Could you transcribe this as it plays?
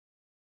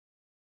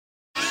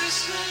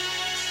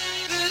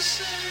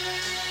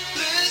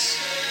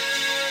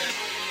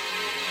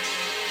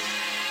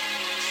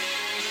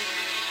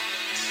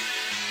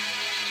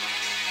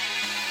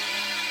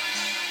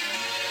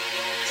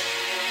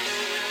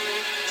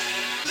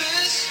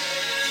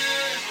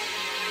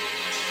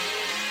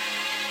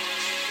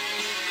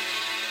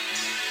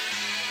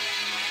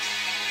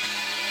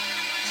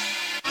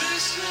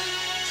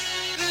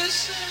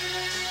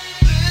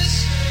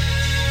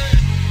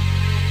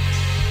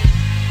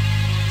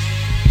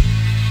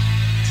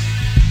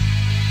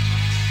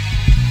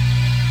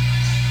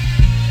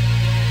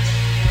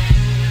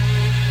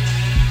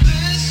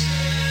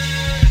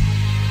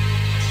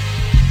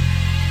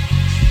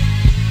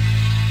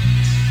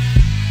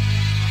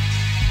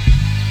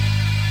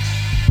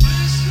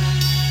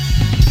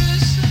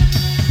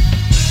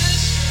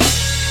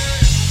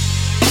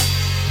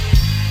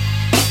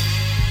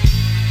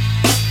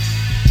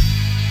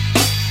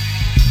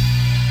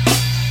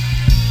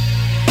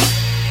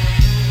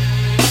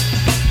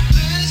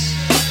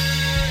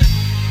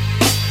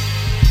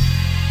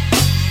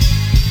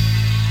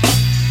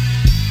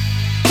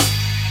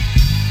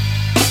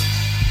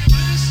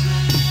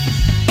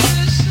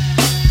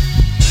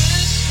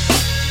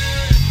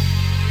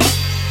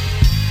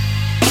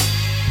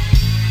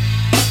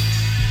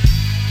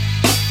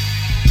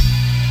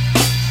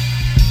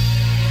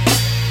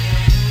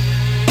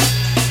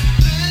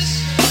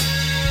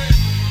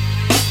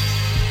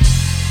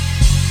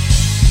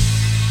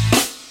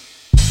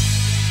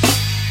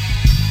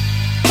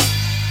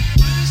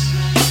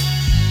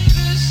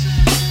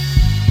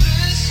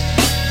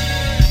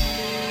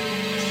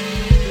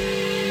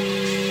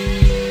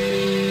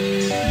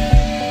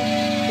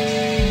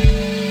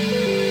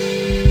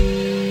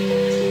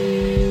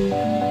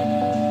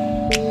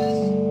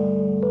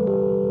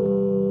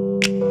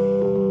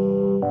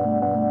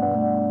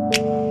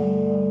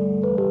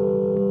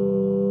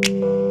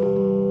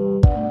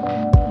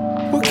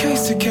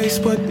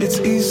But it's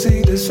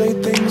easy to say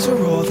things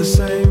are all the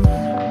same.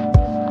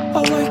 I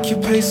like your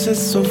pace, it's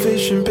so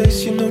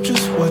vision-based, you know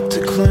just what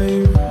to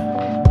claim.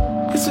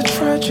 It's a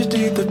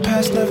tragedy the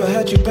past never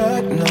had you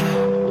back now.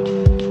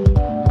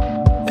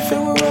 If it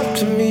were up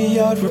to me,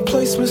 I'd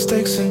replace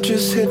mistakes and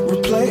just hit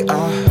replay.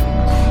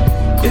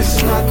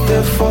 It's not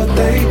their fault,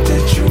 they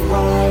did you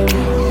wrong.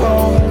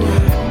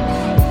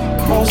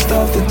 Most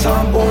of the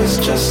time, boys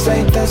just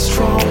ain't that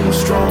strong.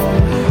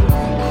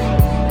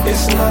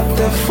 It's not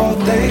their fault,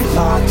 they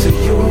lied to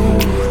you.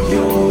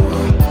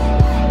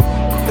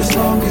 As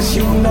long as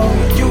you know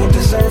you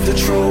deserve the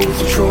truth.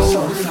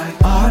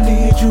 I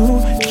need you,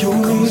 you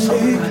need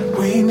me,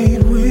 we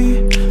need we.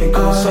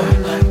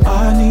 I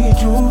need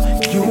you,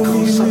 you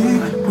need me,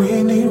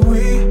 we need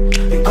we.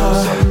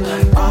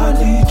 I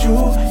need you,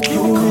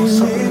 you need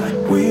me,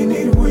 we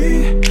need we.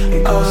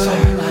 I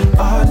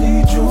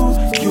need you,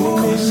 you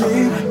need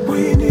me,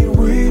 we need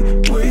we.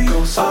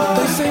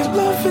 They say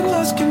love and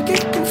lust can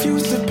get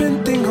confused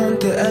depending on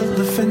the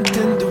elephant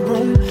in the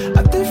room. I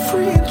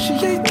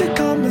differentiate the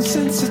common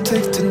sense it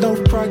takes to know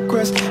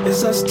progress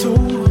is us too.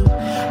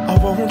 I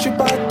want your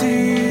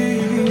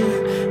body,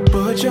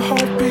 but your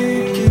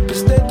heartbeat, keep it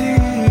steady.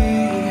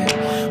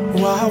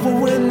 While we're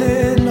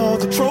winning all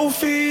the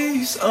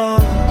trophies,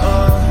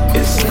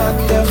 it's not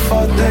their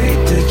fault, they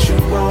did you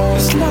wrong.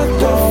 It's not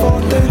their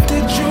fault, they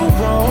did you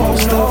wrong.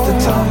 Most of the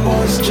time,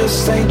 boys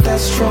just ain't that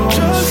strong.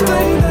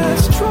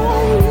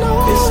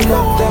 It's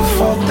not their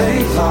fault, they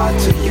lied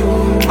to you.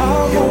 I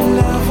will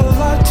never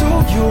lie to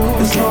you.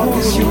 As long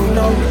as you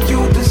know you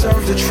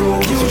deserve the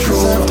truth.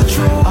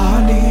 I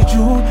need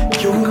you,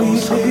 you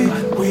need me,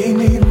 we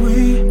need we.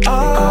 I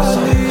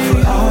need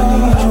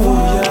you,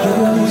 you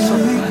need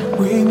me,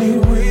 we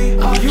need we.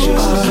 I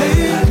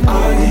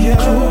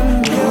need you,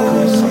 you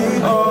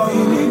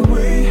need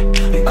we.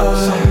 I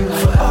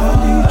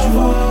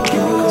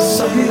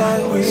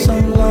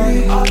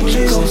need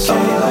you,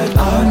 sunlight, I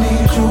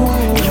need you,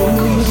 you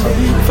need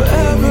me.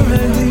 Forever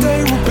and the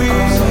day will be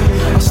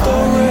a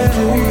story.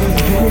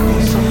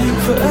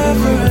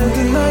 Forever and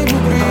the night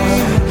will be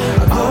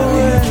a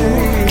glory.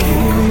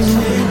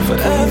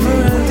 Forever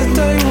and the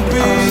day will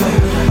be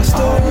a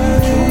story.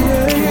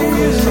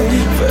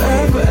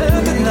 Forever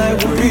and the night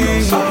will be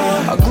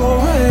a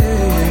glory.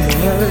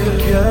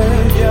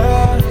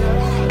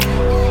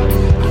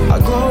 A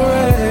glory.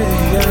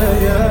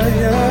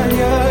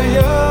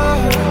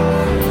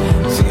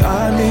 See, I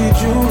need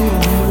you,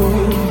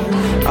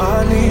 I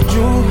need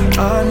you,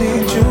 I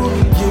need you,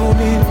 you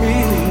need me,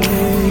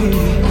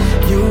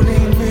 you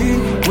need me,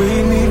 we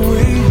need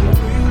we.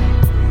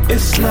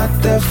 It's not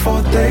their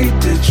fault, they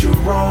did you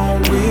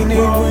wrong. We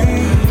need we.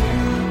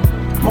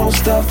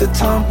 Most of the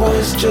time,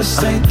 boys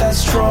just ain't that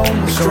strong.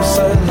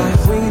 Something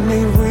like we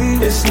need we.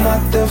 It's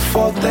not their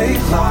fault, they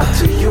lied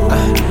to you.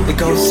 It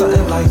goes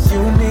something like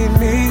you need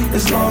me.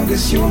 As long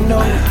as you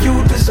know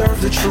you deserve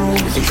the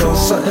truth. It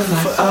goes something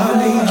like I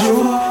need you,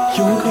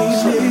 you need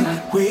me,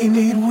 we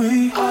need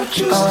we. I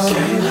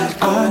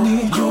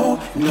need you,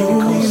 you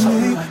need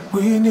me,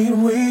 we need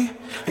we.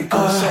 I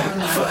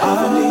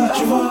need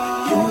you,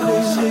 you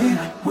need me,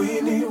 we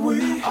need we.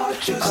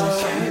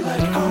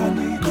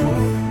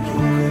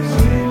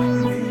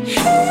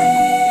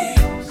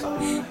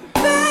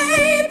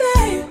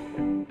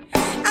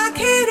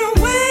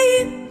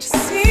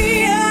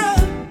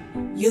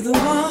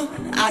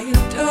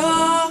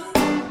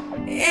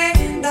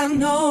 and I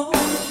know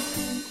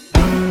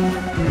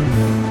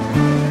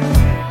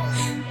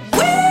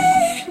we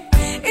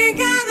ain't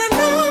got a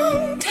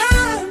long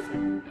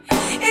time,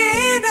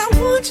 and I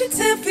want you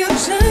to feel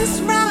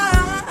just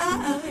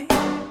right.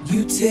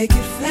 You take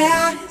it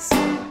fast,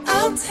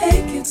 I'll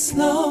take it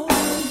slow.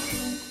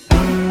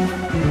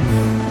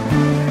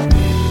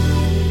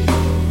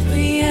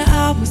 3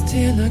 hours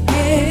till I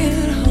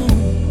get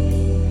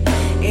home,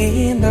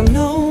 and I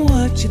know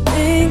what you're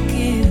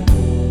thinking.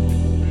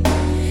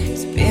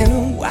 It's been a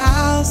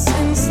while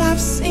since I've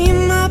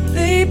seen my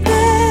baby.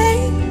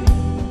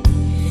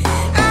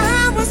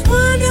 I was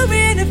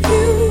wondering if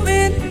you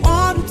really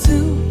wanted to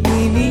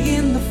meet me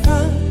in the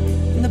front,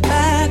 in the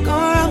back,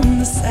 or on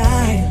the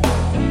side.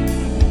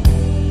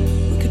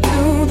 We could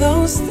do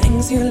those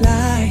things you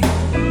like,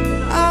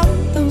 all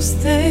those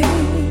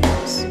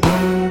things.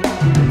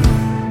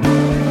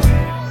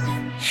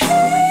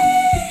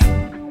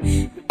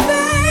 Hey,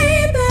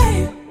 baby,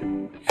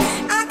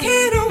 I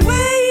can't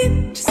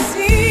wait to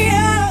see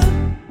you.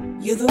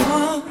 You're the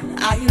one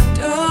I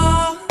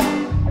adore,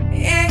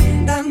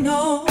 and I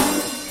know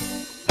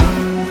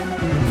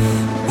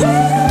we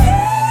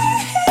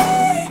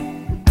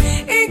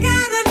ain't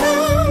got a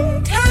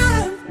long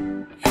time,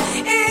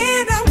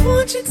 and I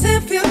want you to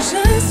feel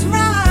just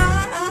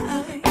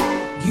right.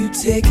 You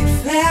take it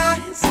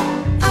fast,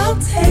 I'll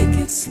take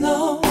it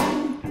slow.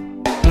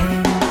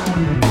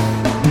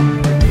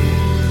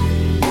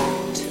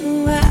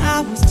 2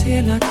 hours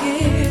till I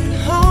get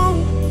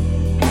home,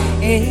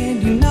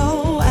 and you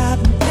know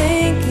I've been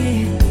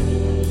thinking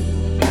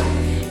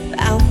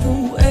about the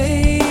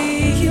way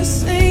you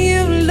say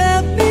you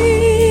love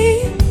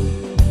me.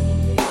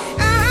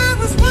 I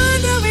was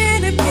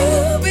wondering if you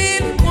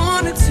really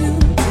wanted to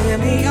tell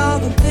me all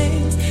the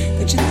things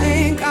that you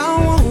think I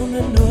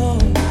wanna know,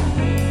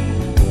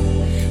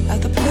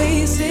 about the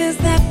places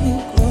that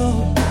we'll go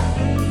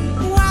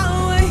while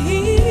we're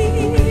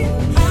here.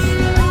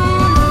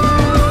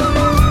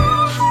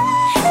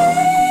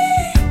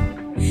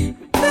 Hey,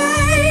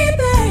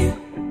 baby,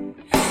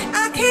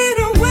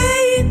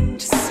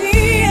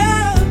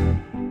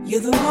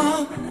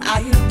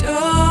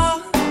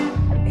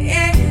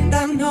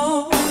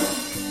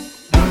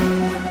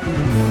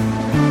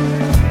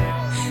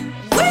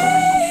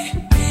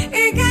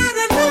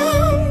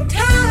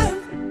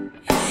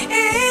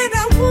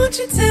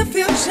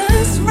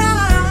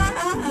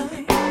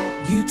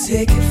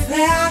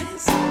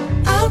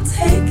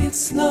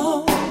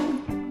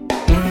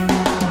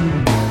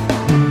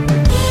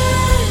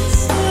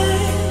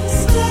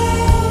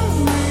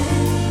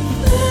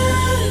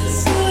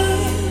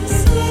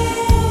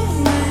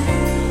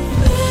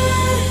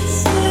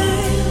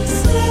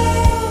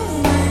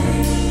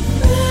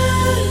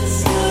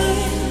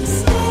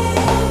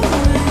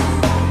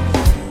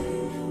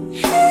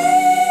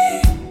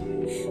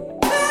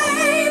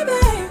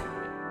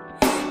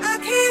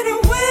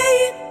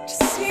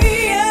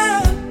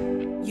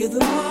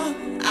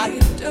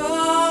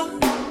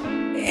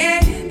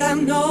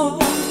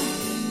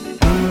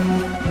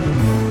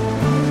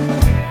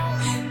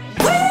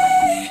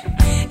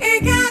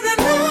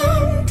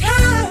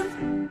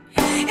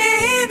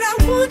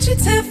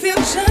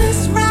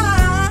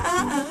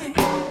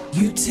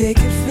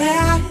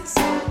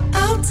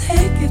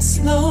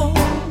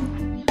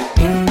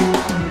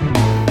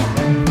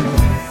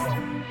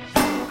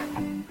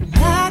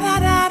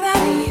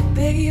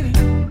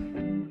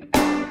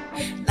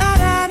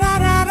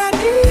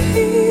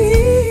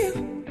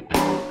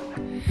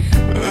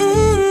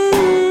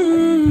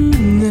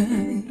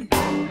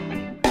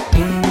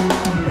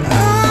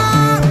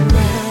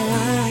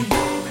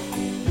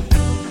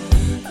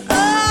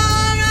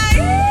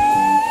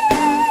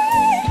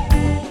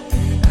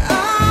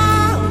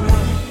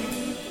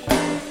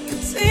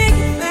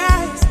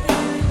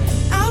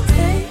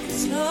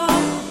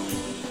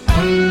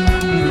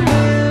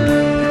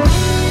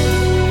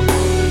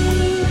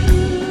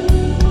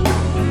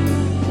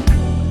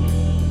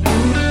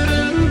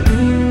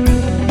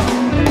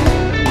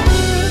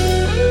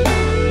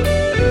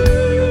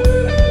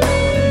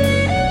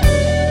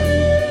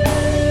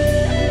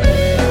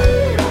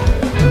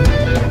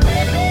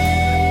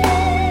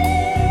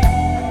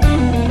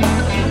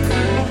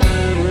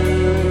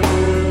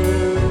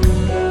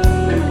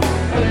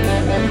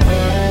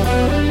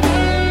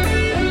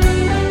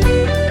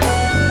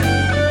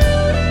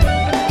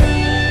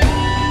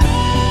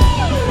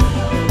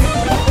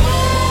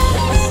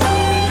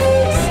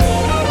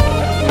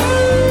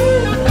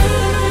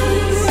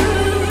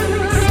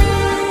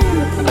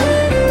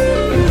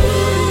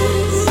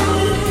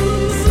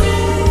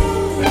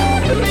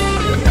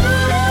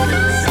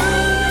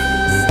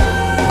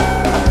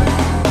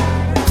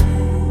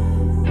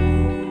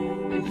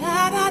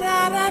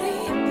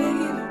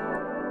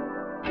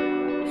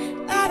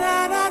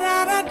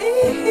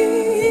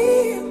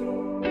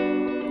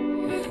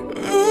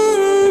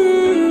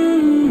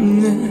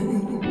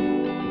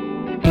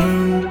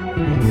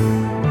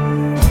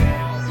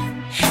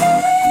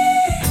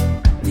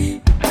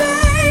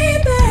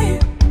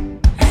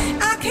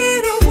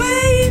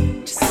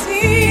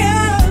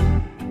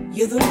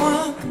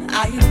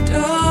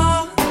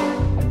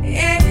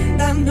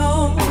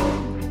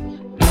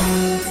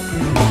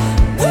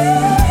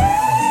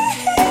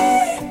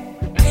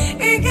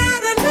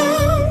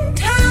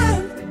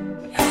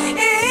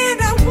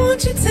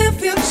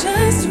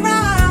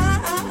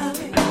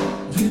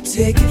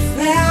 take it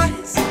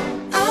fast,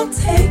 I'll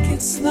take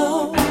it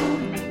slow.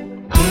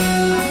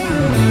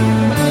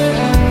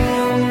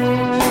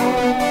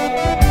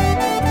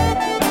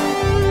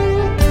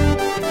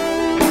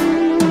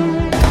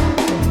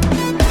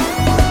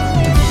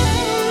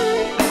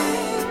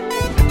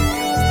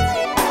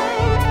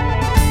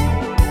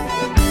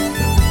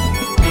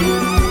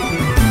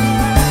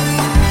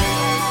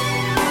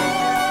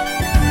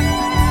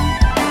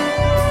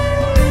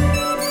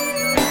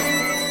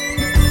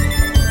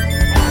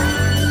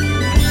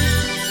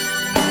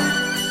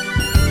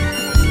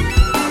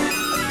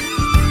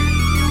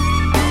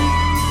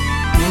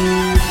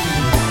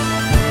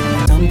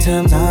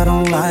 Sometimes I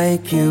don't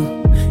like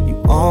you.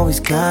 You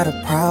always got a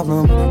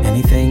problem.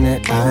 Anything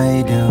that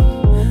I do,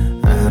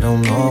 I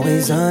don't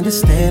always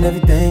understand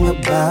everything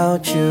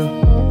about you.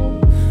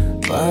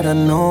 But I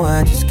know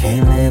I just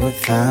can't live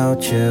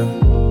without you.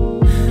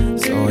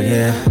 So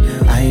yeah,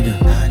 I do,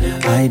 I do,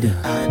 I do,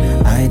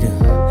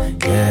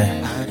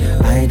 yeah, I do,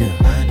 I do,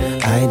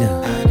 I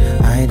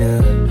do,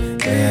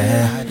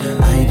 yeah, I do,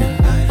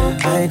 I do, I do, yeah, I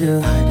do, I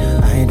do,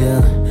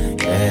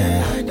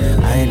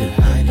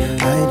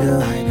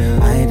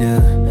 I do,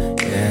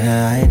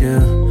 yeah, I do,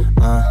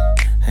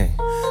 hey.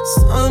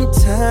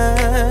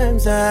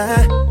 Sometimes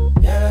I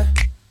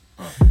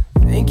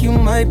think you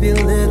might be a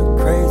little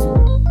crazy,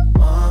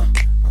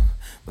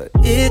 but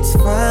it's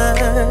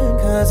fine,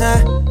 cause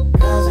I'm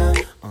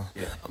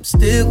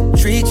still gonna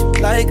treat you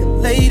like a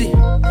lady,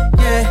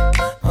 yeah,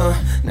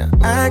 now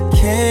I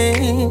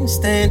can't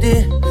stand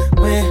it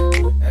when,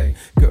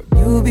 girl,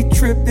 you be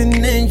tripping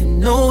and you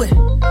know it,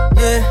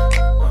 yeah,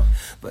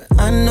 but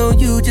I know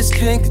you just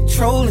can't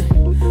control it,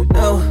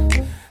 no,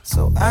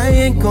 so I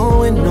ain't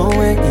going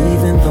nowhere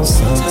even though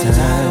sometimes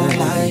I don't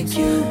like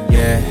you,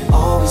 yeah,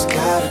 always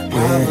got a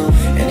problem,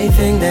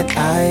 anything that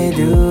I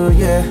do,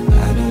 yeah,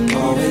 I don't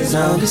always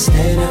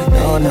understand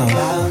everything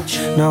about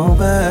you, no,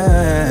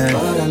 but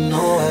I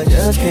know I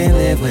just can't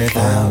live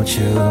without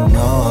you,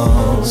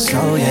 no,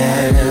 so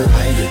yeah, I do,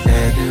 I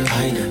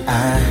do,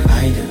 I do,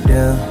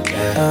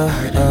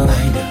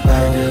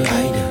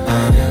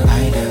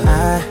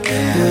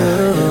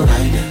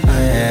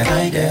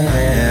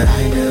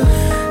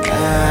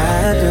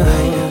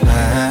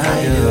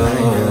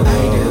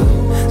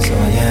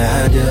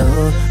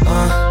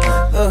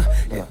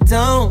 it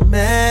don't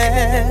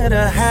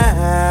matter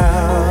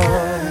how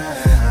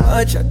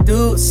much I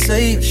do,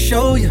 say, or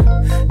show you,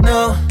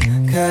 no,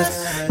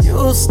 cause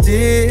you'll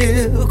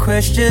still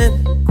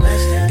question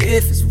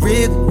if it's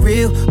real,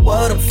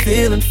 what I'm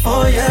feeling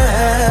for you.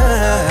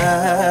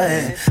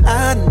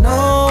 I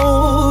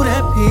know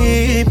that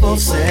people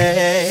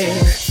say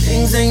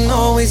things ain't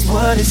always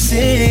what it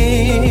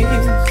seems.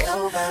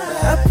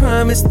 I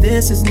promise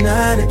this is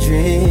not a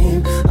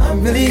dream.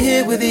 I'm really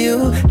here with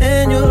you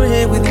and you're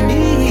here with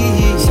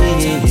me.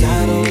 Sometimes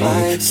I don't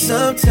like you.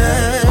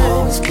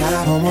 Sometimes,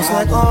 almost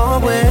like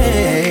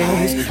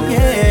always,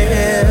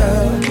 yeah.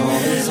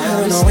 I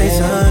don't always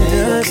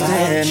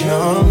understand,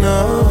 no.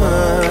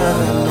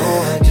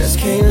 Just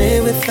can't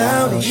live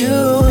without you,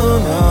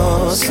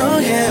 no. So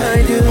yeah,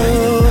 I do,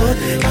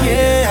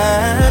 yeah,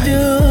 I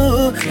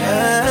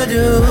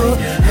do,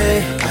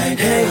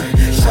 hey,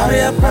 sorry,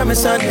 I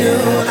promise I do, yeah.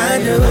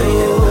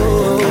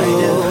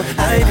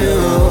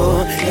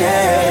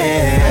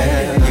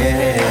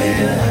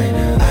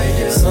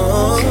 So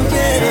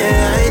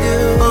yeah, I do,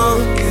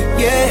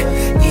 yeah.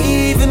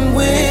 Even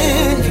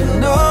when you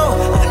know,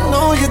 I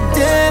know you're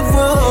dead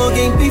wrong,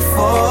 ain't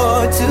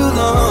before too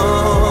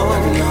long.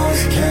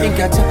 Ain't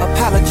got to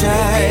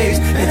apologize,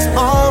 it's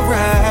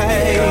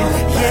alright,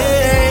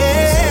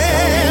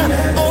 yeah.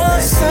 Or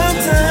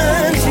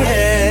sometimes,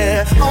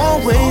 yeah,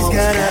 always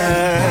gotta.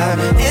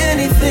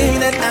 Anything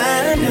that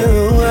I do,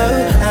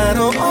 I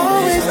don't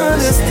always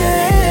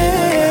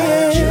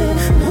understand.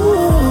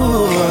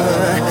 Ooh,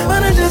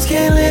 but I just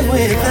can't live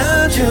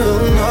without you,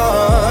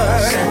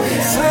 Lord.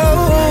 So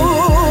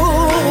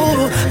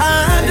I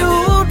do.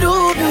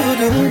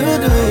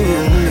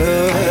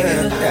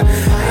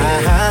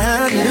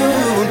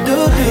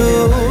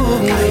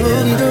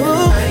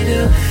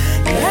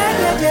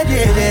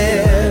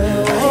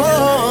 Yeah.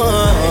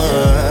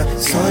 Oh,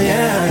 so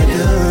yeah, I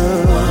do.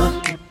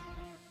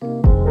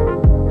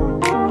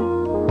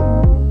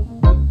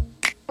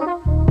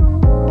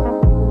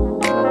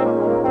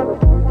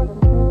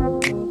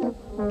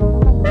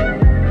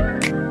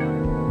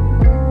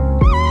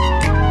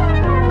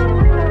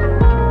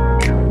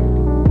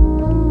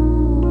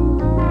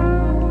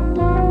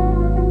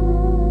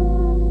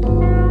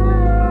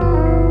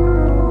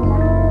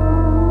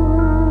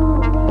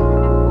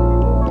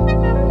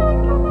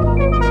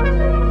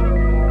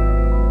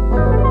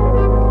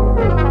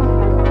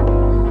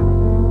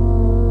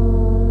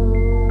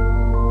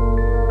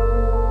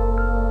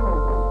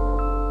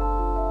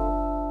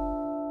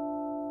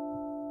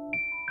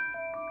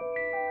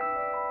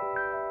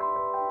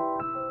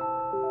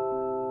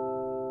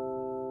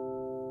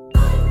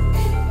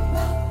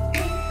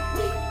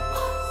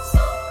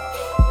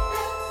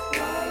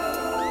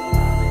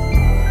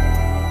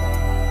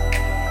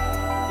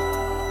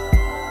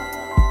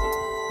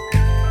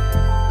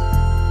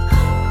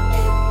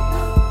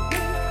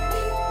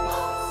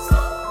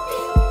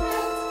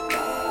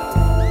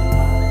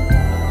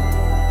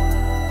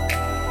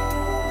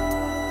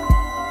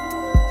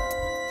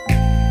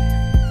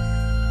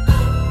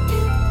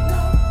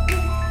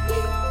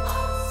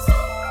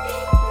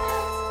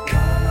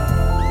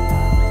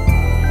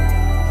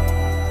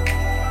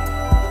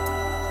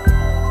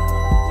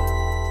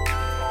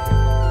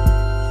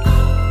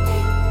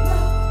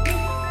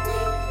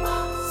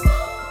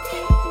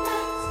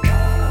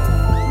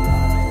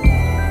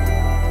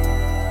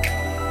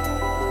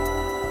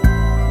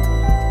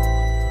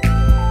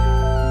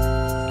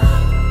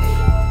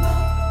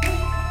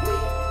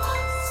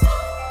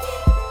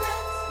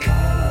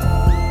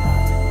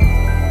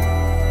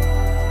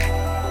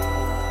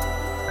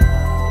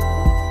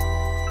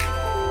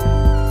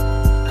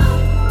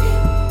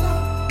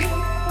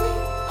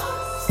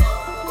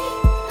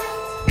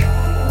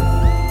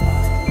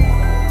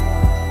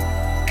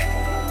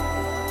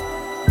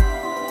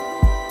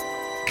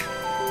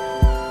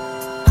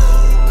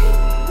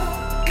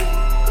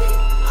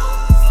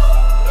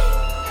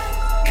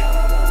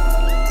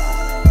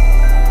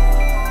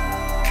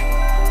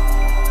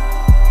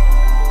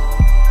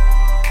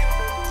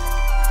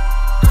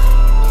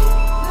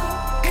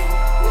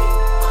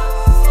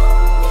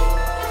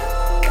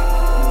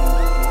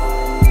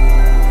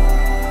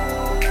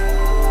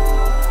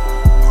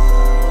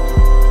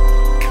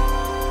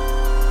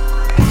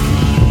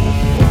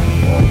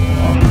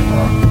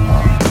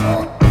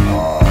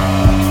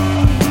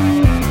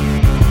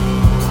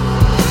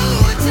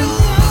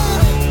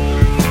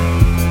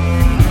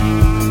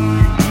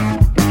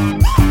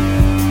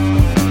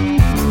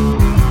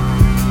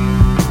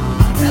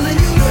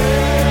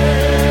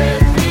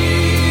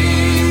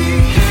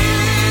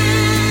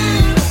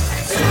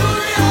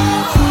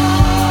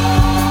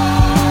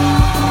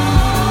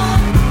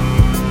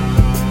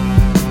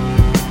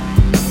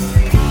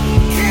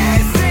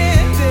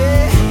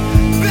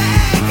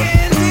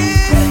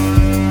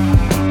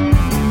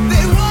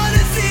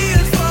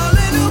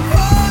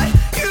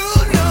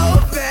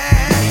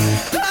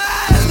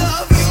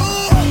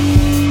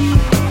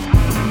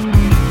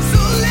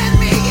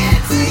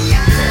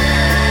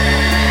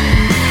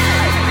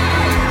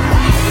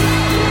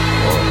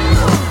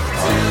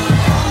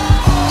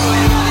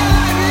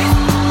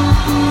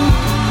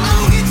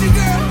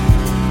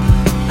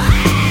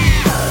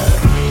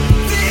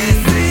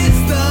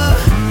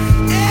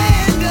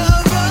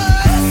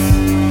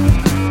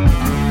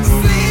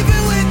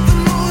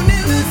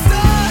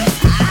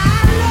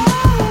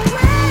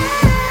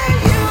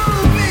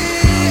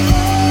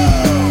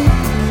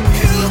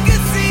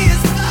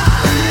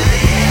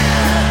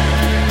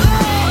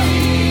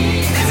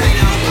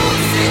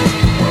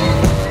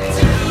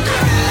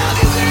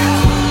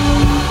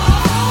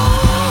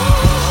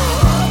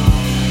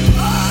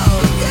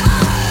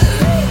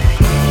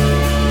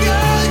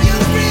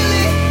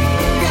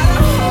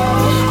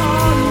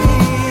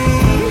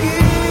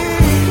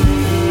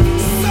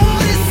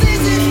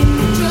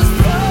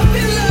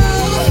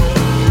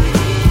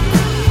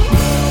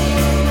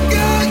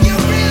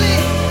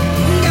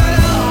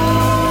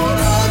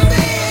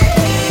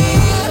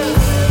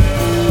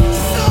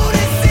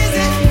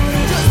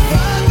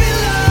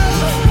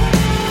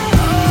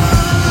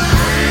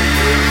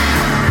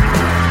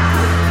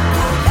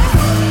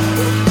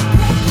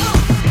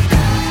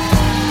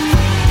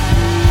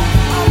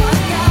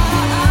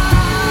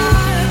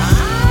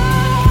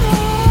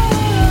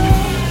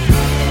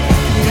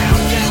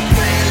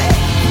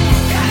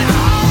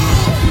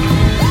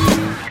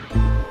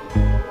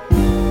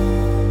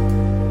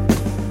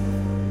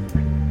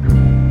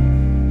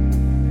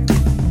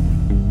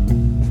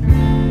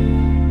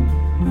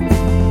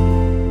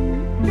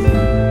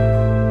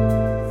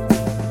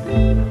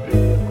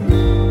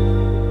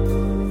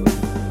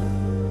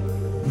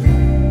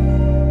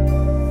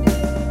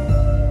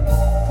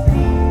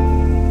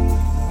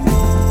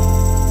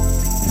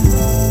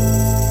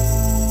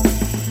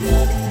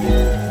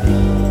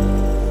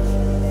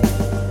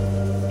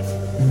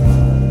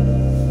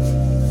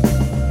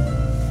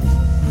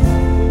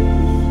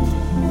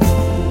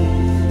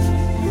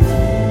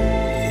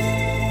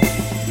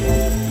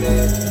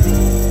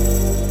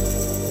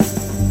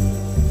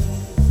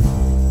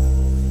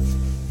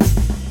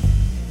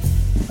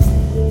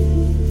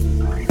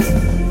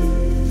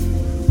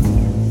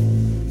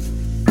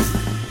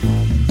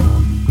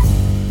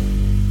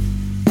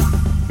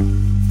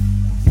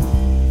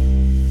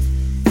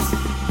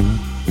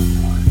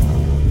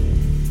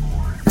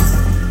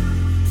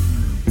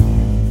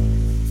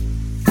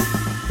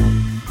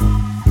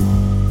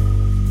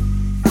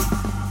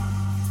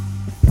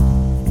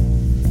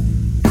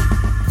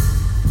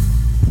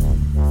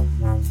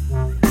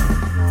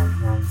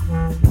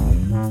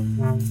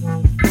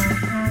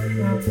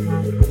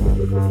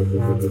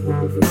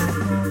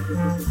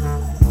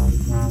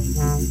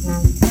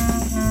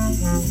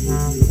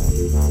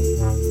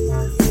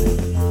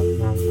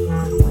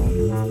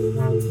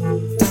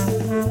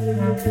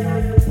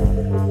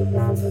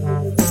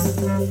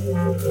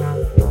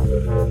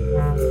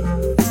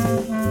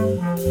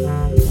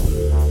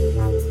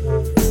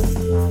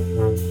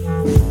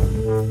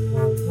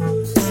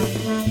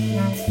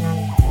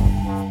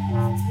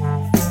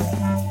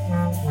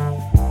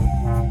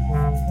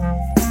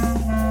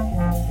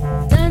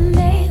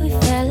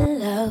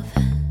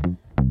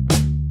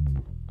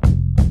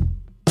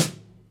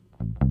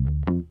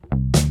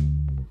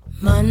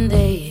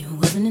 Monday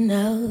wasn't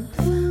enough.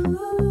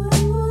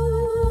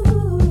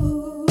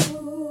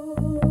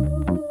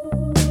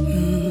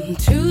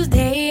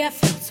 Tuesday I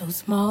felt so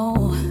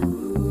small.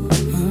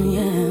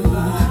 Yeah.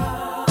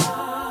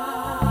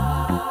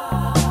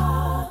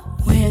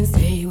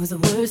 Wednesday was the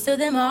worst of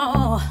them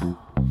all.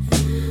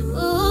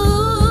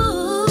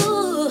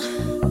 Ooh.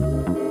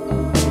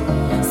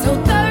 So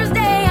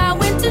Thursday I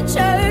went to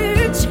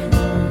church,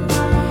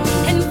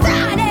 and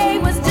Friday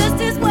was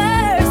just as worse.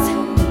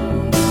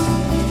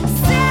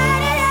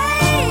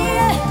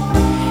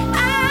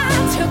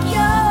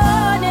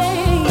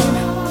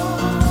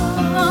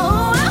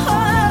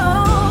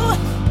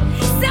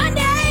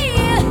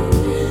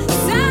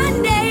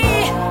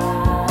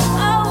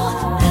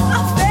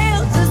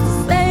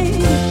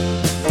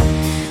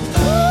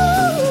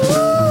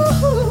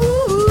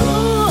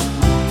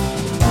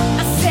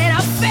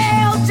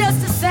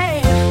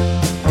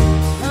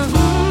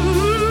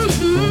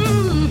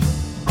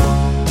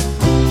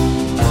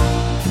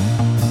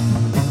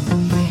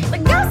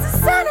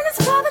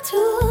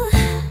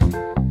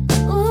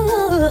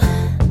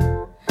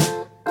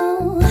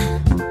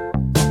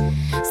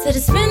 To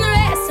spend the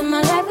rest of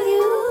my life with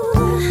you.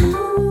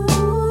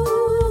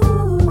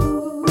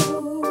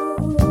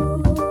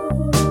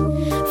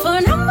 For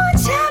no more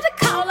child to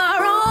call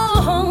our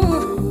own,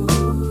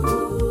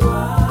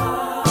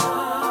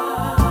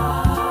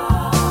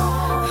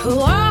 who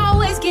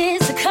always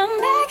gets to come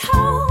back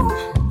home.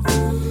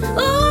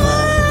 Ooh.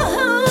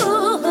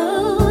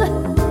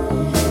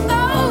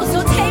 Oh, so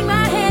take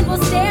my hand,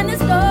 we'll stand this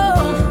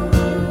storm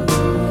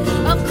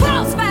of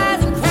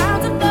crossfires and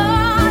crowns of thorns.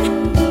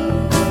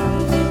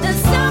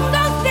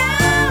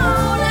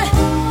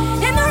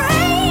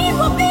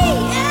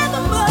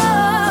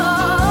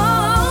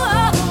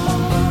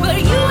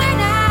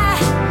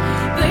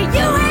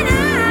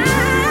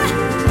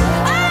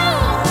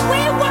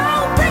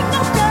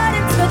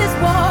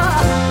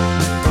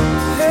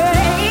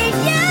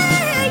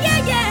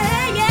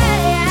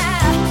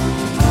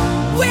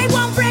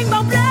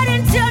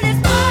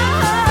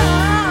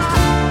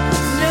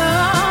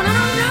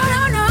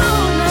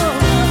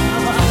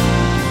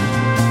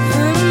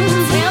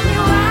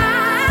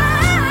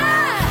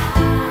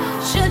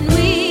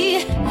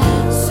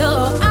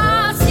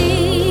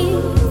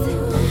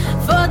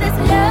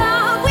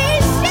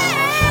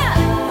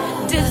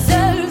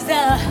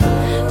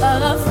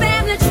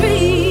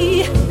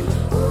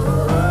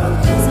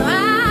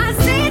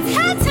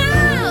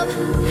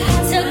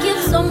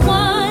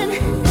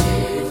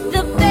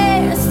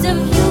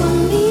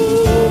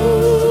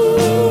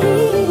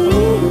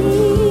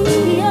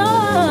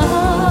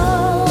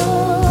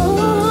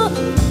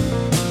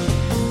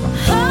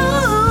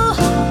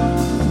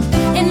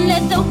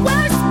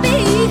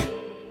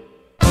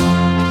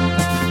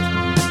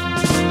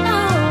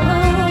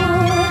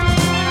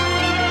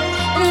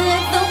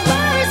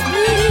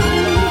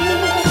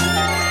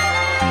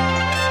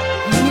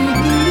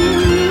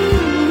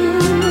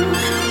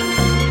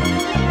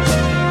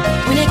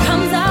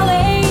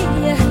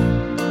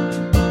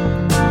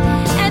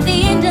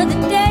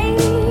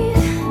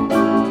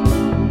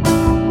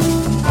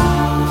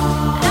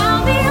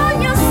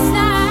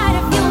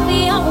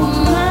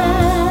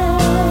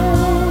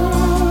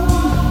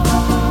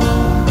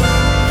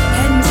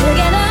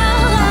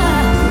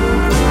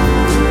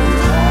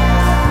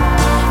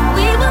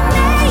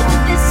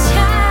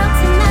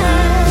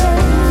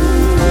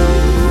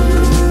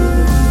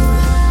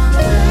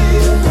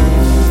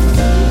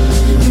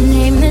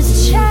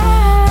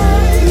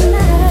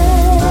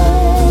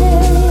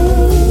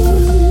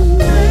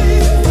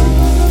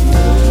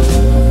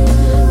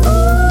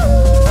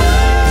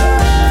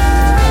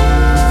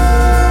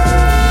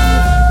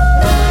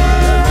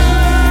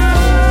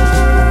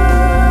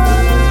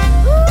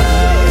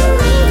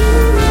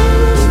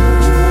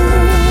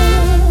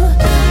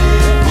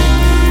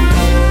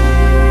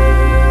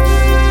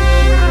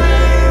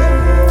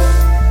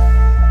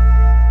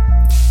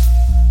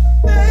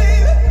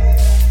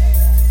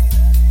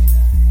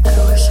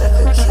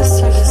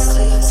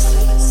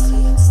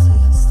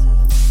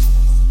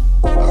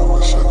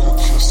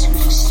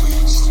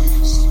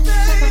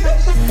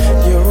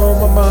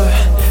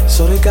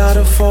 So they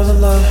gotta fall in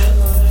love.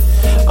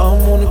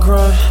 I'm on the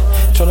grind,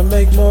 tryna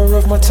make more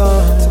of my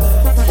time.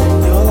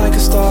 You're like a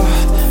star,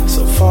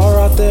 So far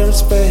out there in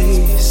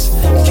space,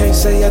 can't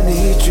say I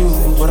need you,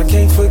 but I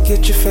can't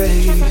forget your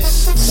face.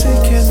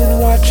 Seeking and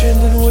watching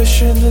and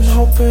wishing and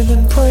hoping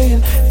and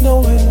praying,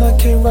 knowing I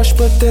can't rush,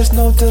 but there's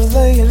no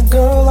delaying.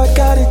 Girl, I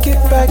gotta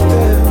get back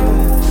there.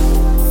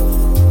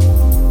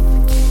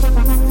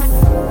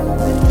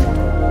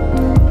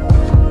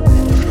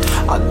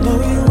 I know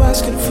you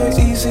asking for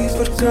easy,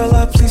 but girl,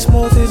 I please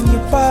more than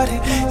your body.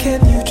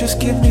 Can you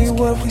just give me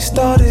what we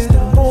started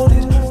and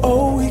wanted?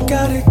 Oh, we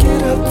gotta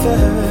get up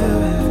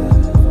there.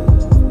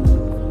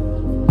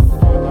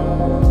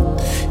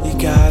 You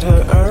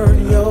gotta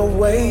earn your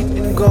weight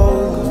in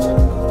gold.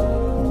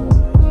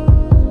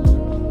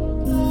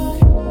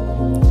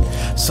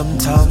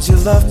 Sometimes you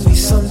love me,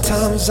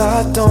 sometimes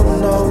I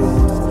don't know.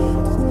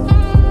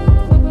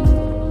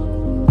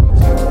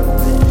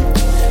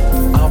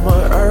 I'ma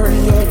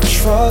earn your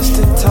trust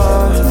in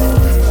time,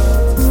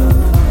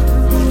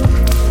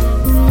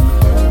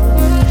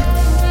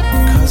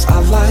 'cause I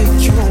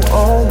like you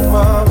on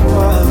my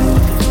mind.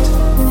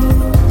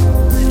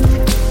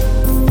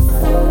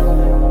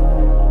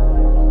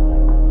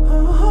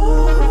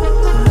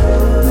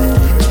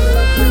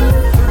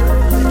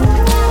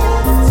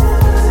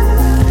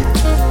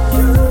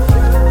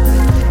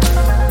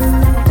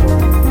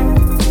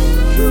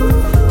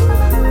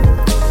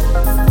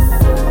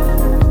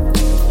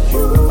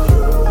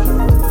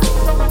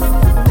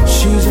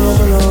 She's a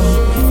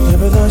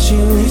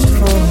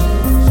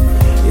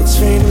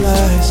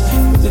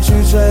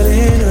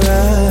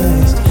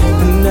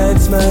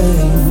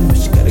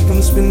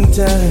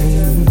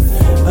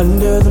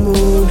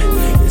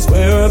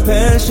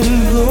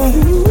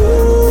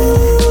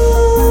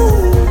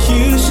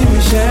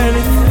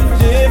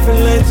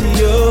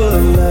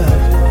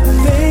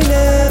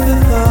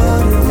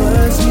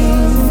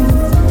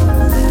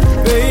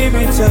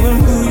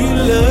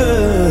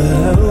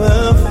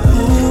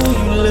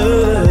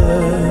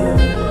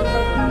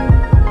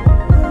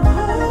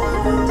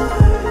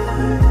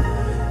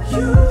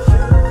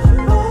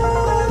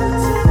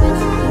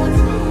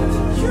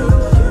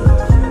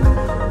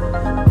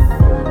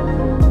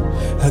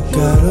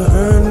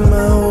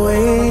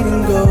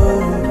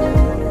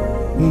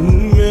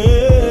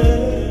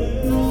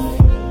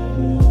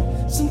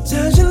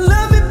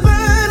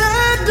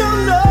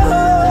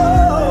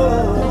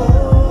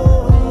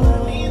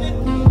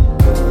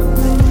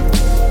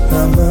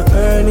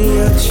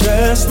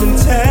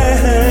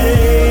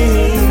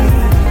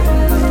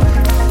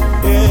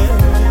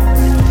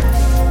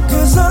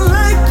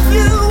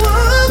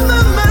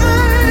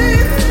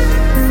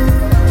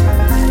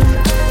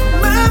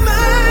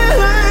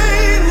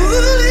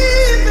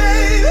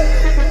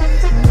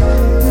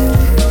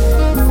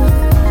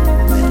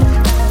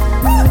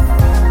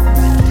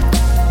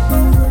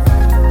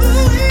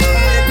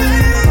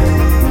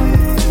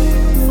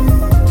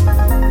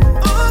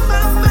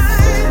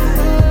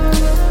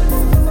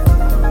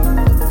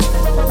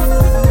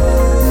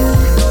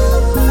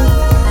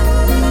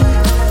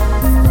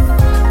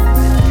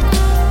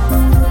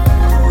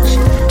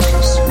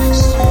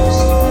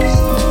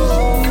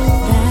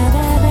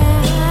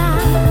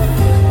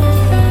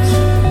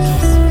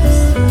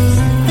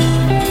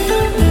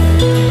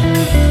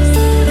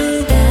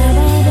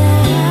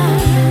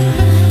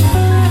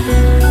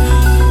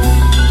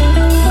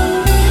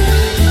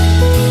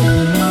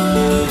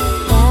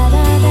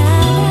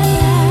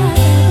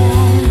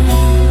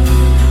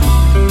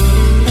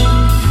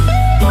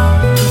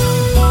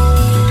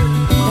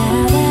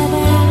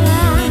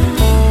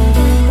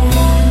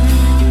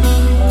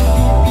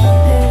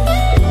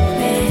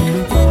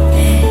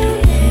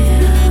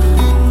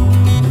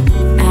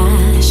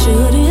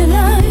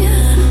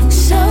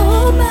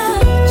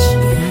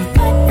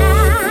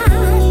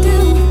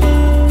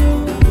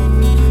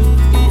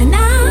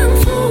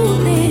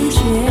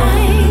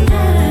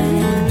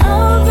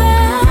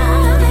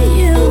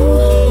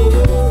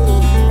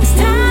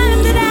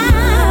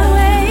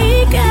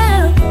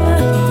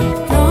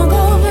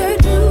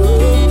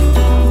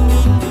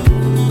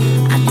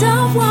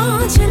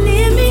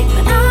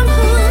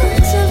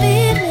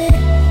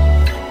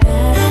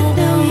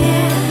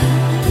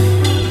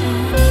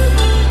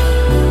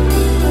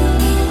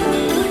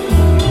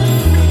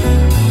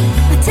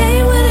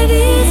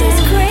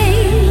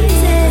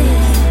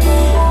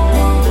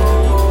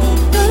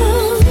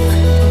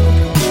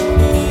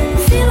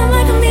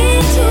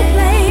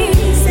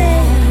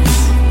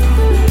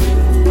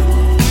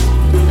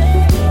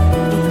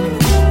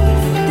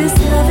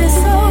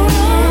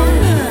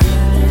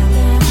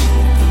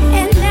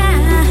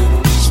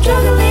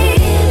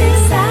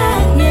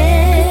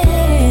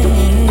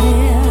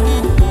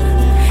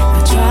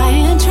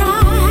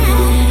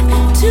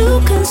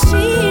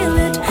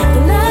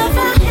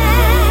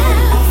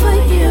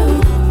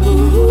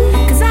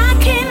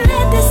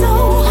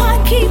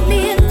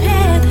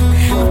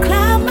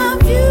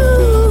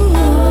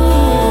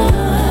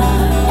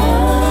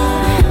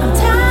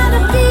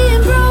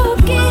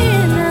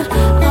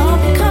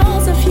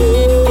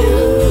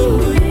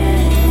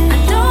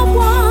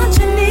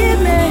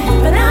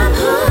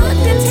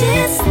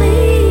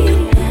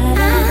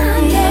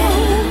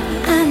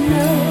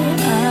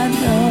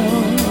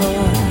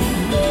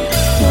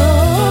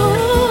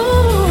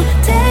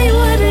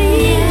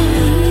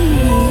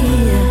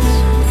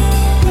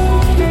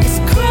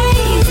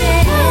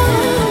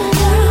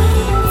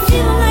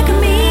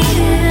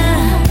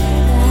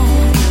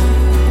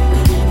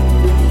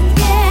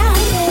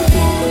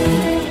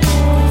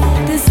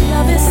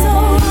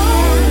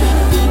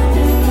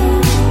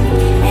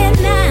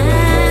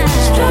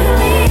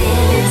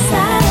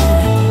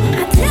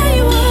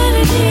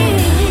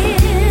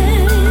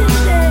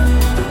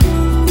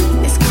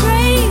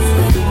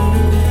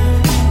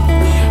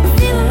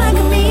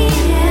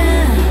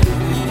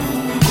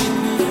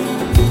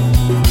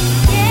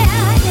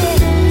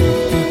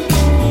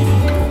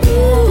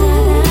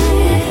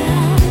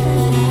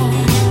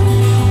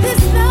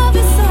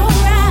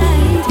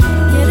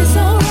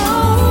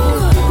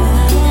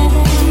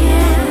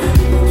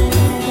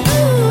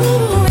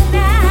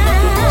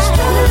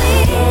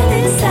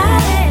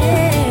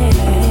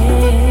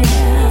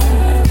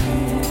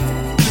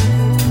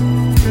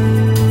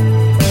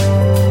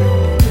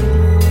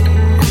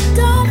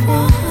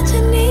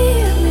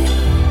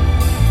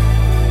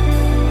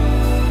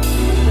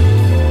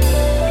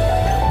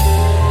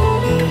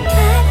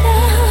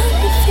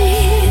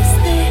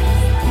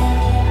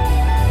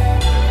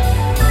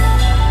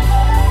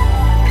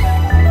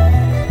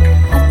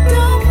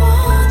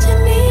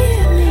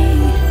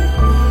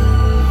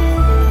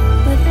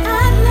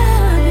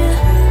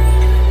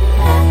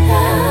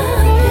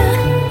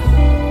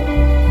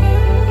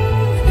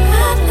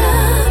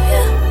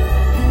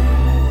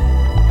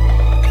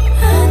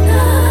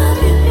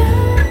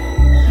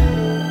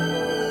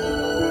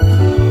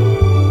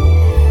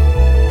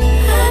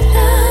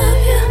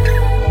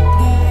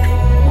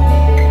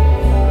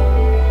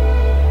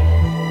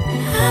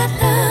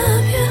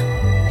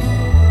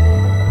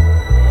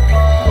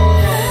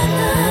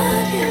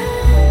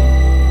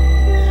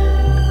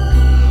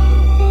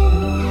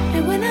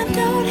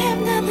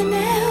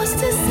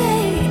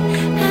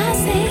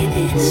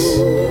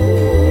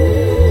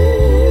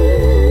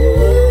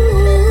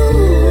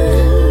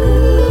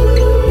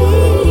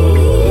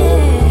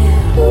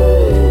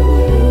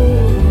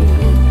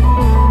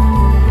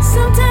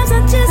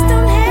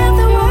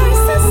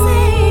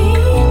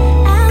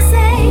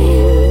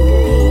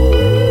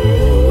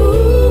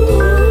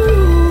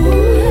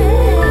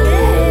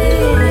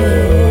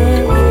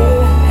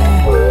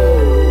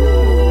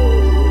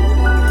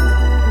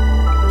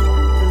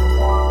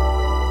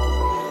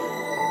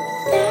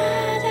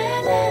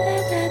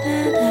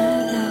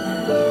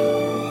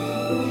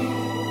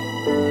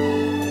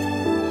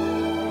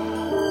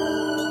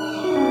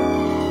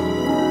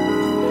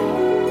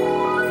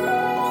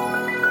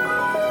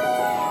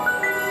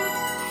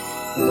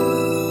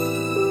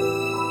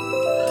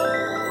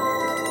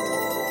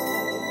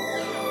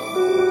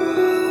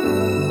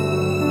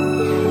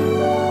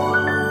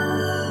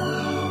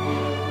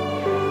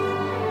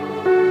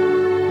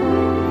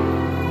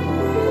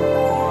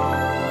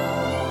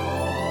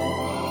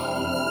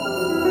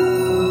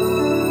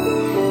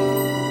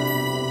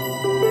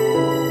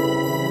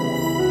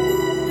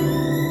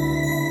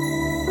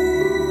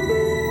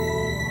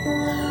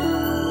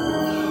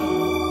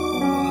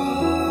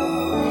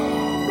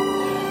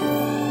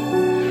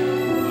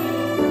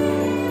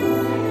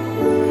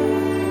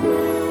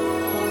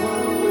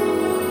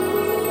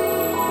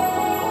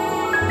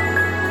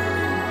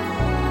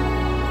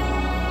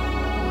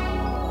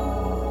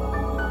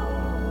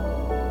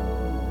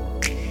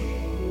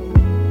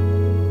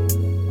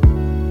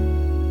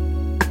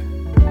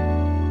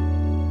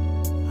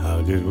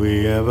Did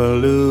we ever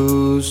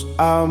lose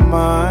our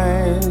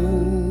minds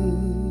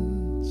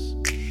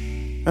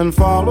and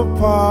fall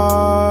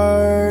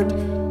apart,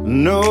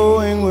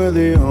 knowing we're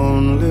the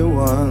only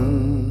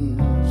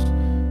ones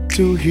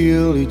to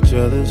heal each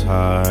other's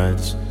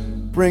hearts?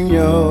 Bring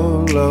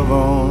your love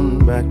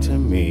on back to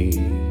me.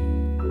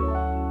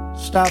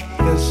 Stop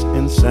this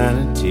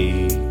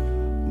insanity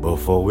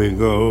before we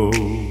go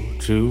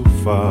too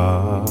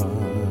far.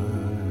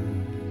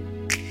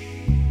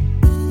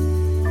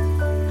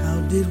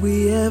 Did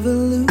we ever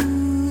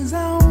lose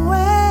our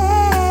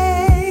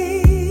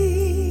way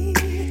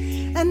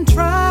and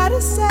try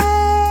to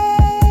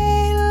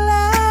say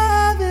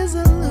love is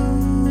a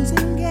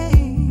losing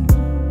game?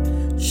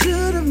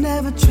 Should have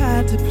never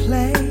tried to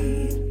play.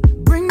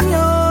 Bring your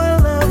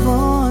love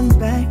on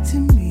back to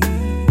me.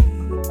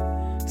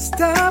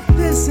 Stop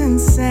this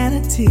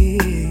insanity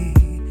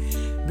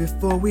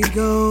before we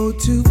go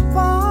too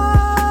far.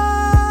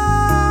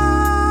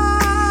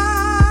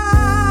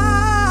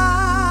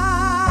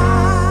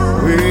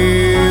 We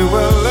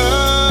were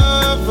lovers,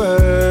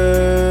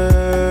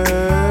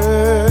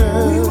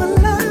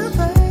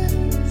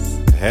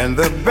 and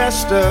the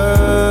best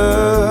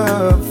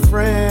of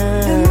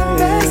friends,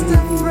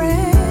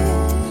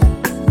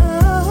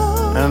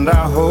 And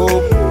I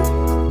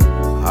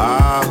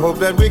hope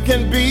that we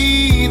can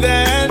be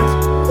that.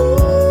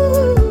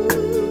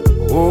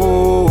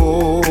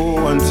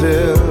 Oh,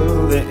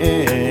 until the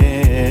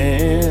end.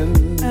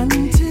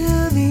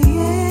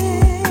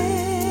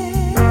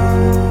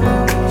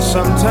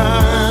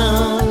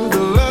 Sometimes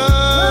the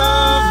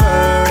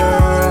lover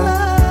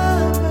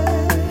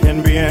can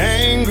be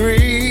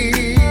angry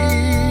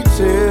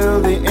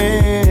till the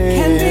end.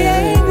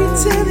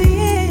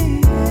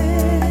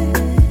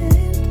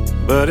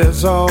 But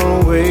it's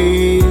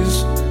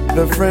always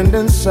the friend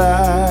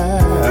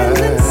inside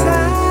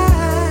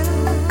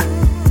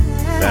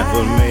that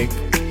will make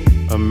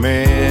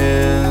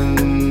amends.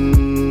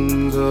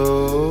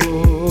 Oh,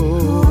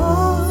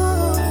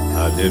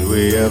 how did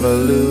we ever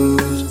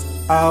lose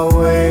our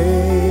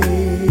way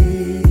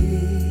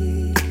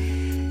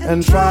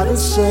and try to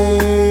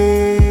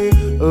say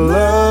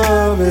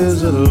love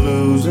is a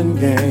losing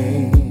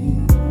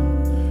game?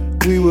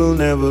 We will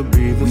never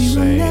be the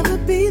same.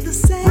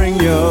 Bring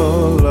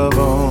your love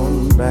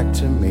on back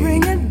to me.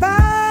 Bring it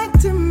back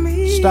to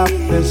me. Stop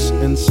this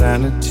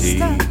insanity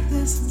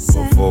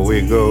before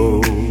we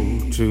go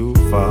too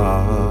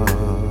far.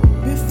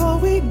 Before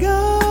we go.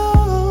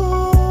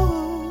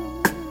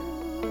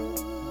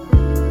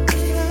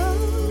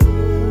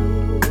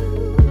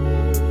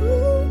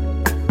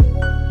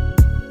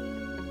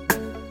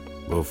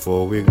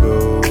 Before we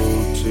go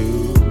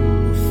too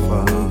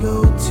far. Before we go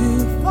too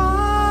far.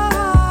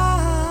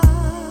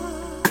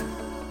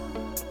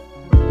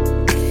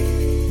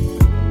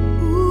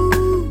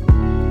 Ooh,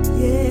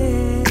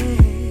 yeah.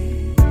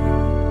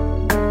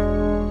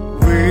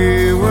 We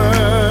were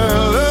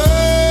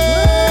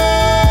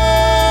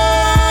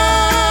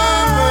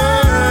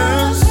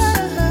lovers,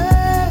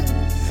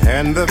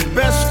 and the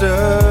best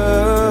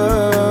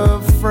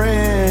of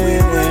friends.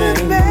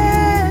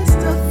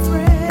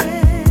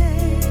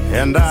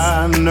 And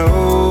I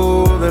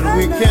know that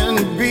we can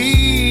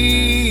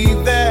be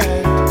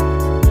that.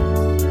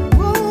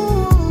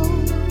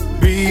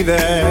 Be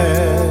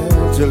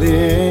that till the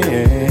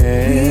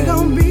end. We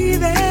gon' be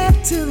there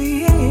till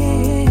the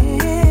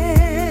end.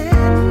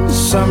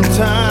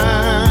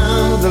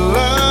 Sometimes the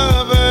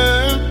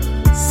lover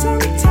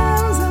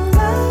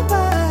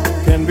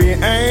can be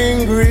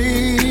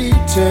angry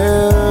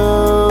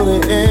till the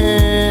end.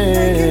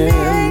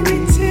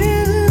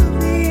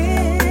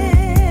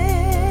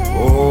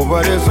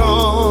 But it's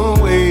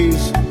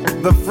always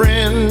the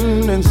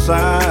friend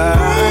inside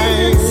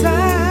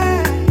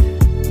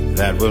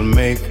that will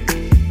make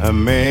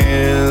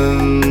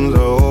amends.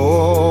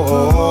 Oh,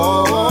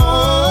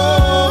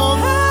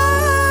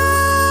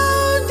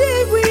 how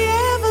did we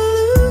ever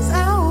lose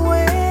our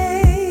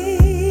way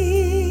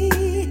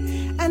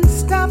and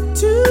stop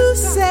to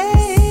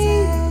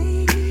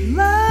say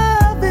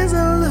love is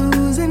a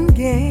losing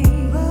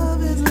game?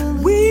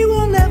 We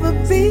will never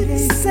be the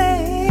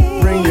same.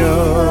 bring your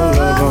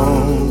love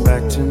on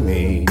back to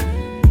me.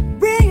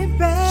 Bring it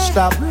back.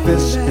 Stop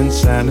this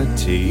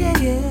insanity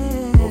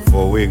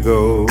before we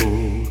go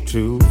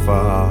too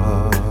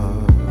far.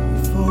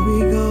 Before we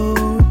go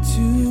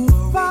too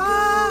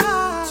far.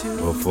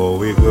 Before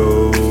we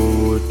go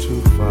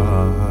too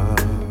far.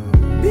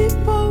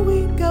 Before we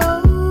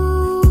go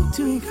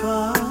too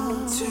far.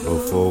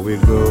 Before we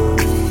go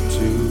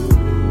too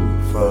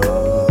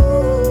far.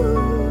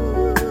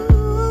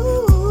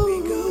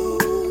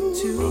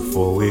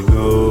 Before we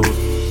go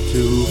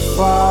too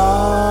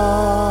far.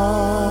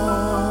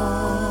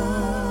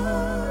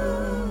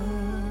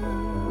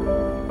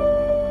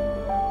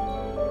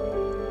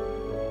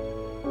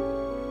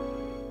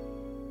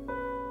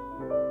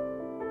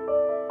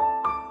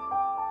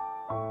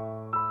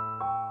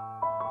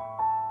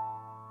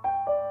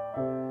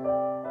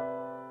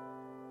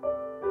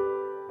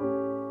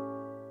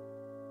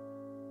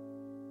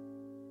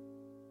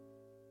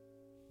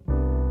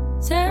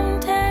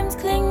 Sometimes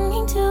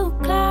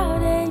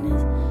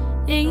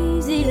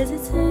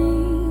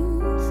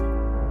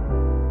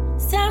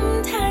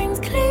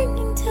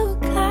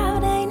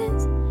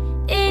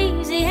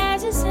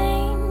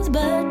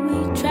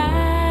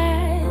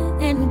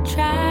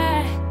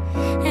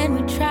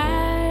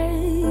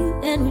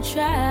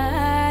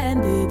try,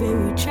 baby,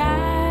 we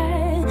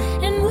try,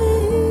 and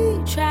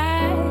we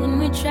try, and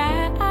we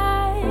try.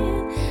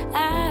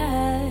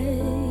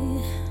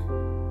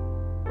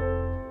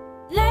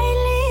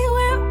 Lately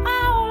we're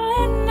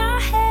all in our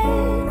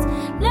heads.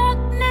 Luck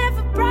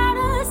never brought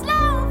us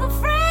love or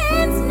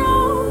friends,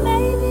 no,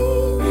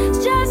 maybe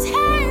it's just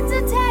heads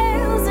or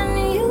tails, and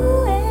you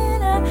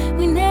and I,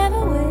 we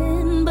never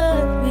win,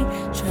 but we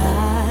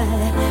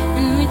try,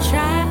 and we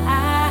try,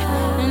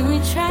 and we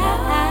try,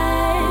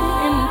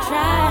 and we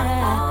try,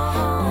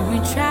 and we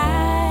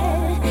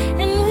try,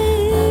 and we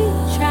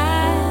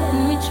try,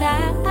 and we try.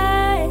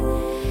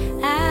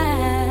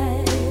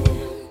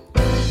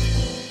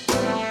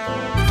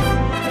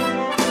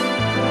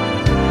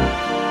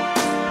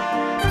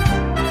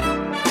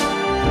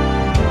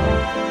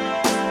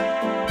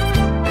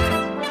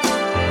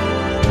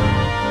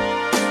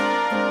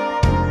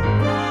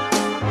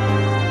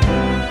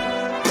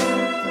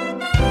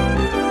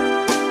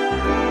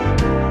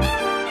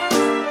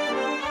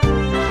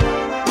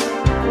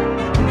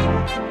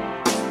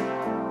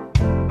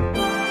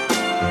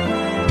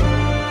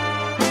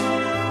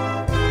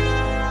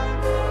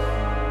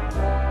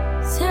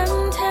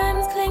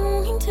 Sometimes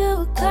clinging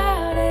to a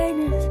cloud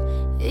ain't as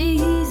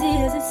easy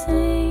as it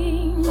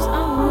seems.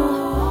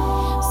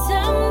 Oh,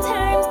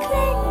 sometimes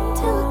clinging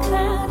to a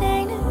cloud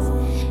ain't as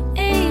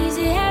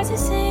easy as it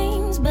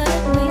seems. But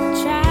we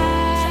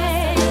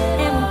try,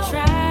 and we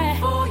try,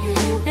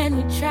 and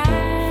we try,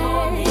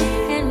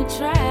 and we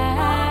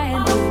try,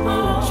 and we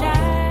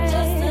try,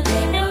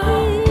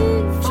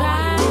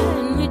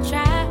 and we try, and we try.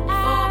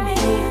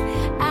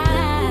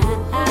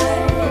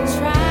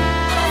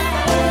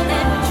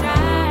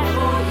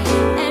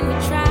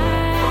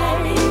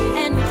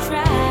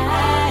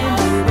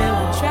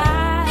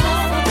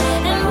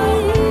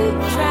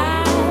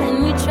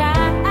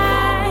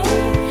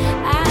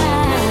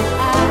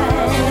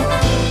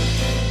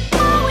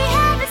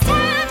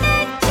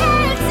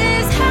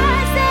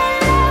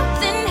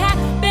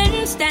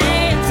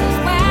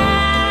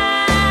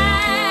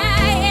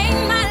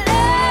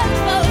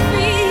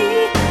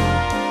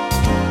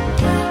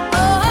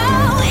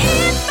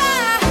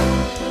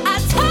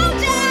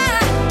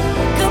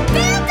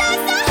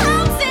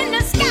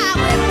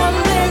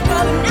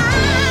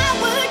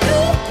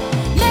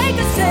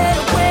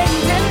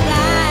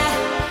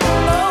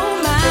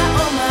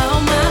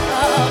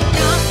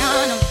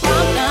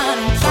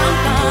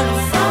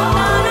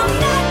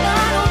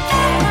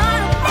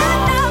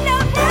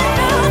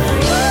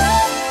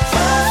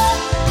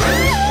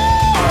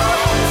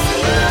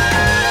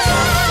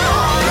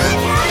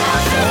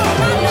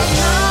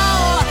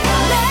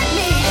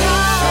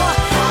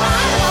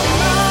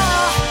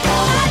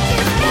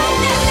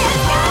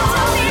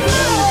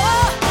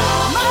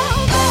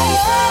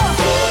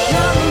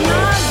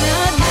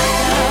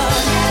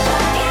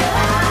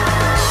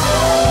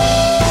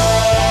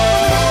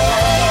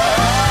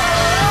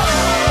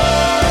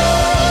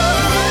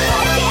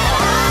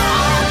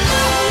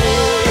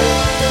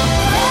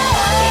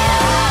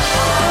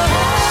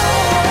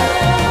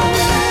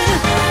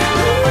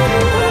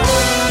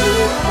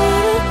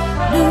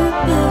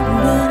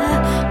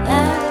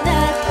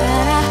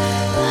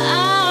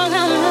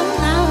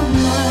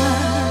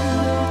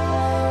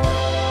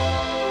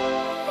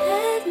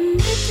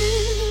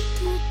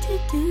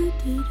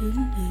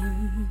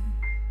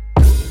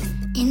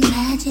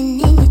 Imagining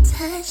you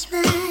touch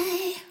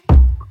my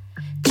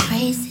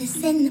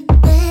traces in the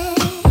bed.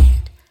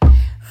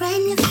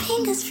 Ran your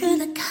fingers through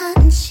the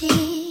cotton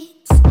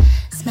sheets.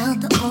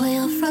 Smelled the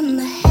oil from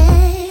my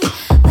hair.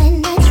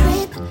 When I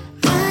drip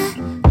my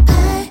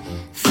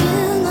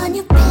perfume on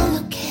your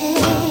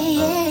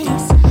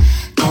pillowcase,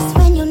 that's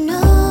when you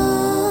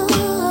know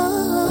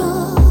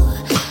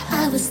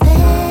I was there.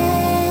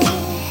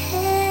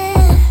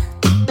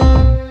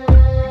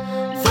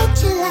 Would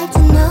you like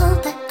to know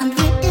that I'm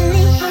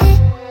really here?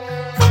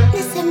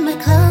 Witnessing my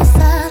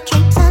close-up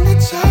drinks on the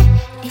chair.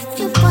 If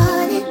you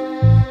want it,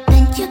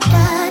 then you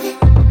got it.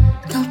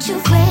 Don't you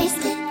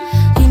waste it.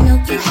 You know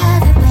you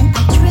have it when I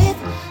drip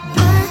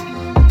my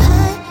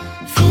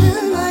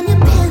perfume on your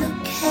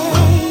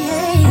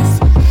pillowcase.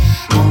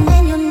 And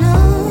then you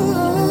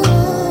know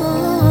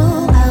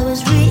I was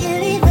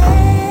really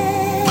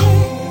there.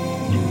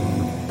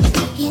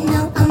 You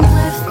know I'm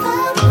worth the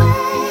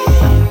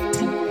wait.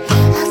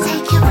 I'll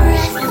take your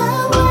breath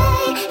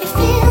away. It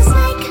feels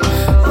like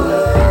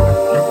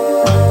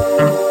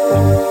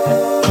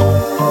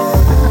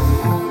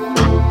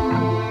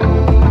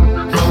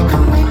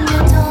and when the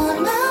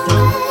dawn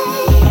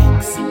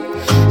awakes,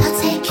 I'll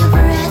take your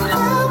breath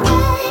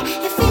away.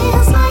 It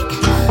feels like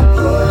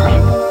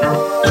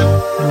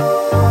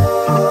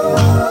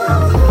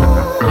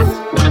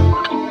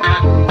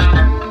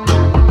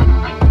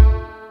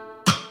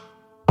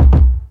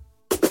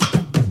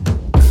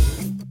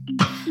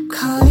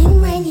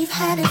calling rain, you've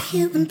had a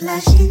few been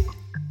blushing.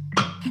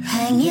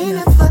 Hanging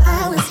up for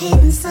hours,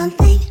 hitting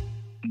something.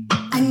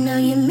 I know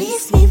you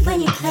miss me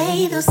when you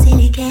play those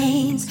silly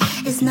games.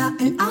 It's not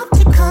an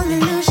optical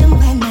illusion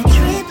when I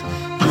drip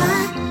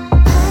my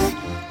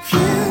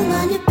perfume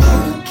on your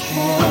pillowcase.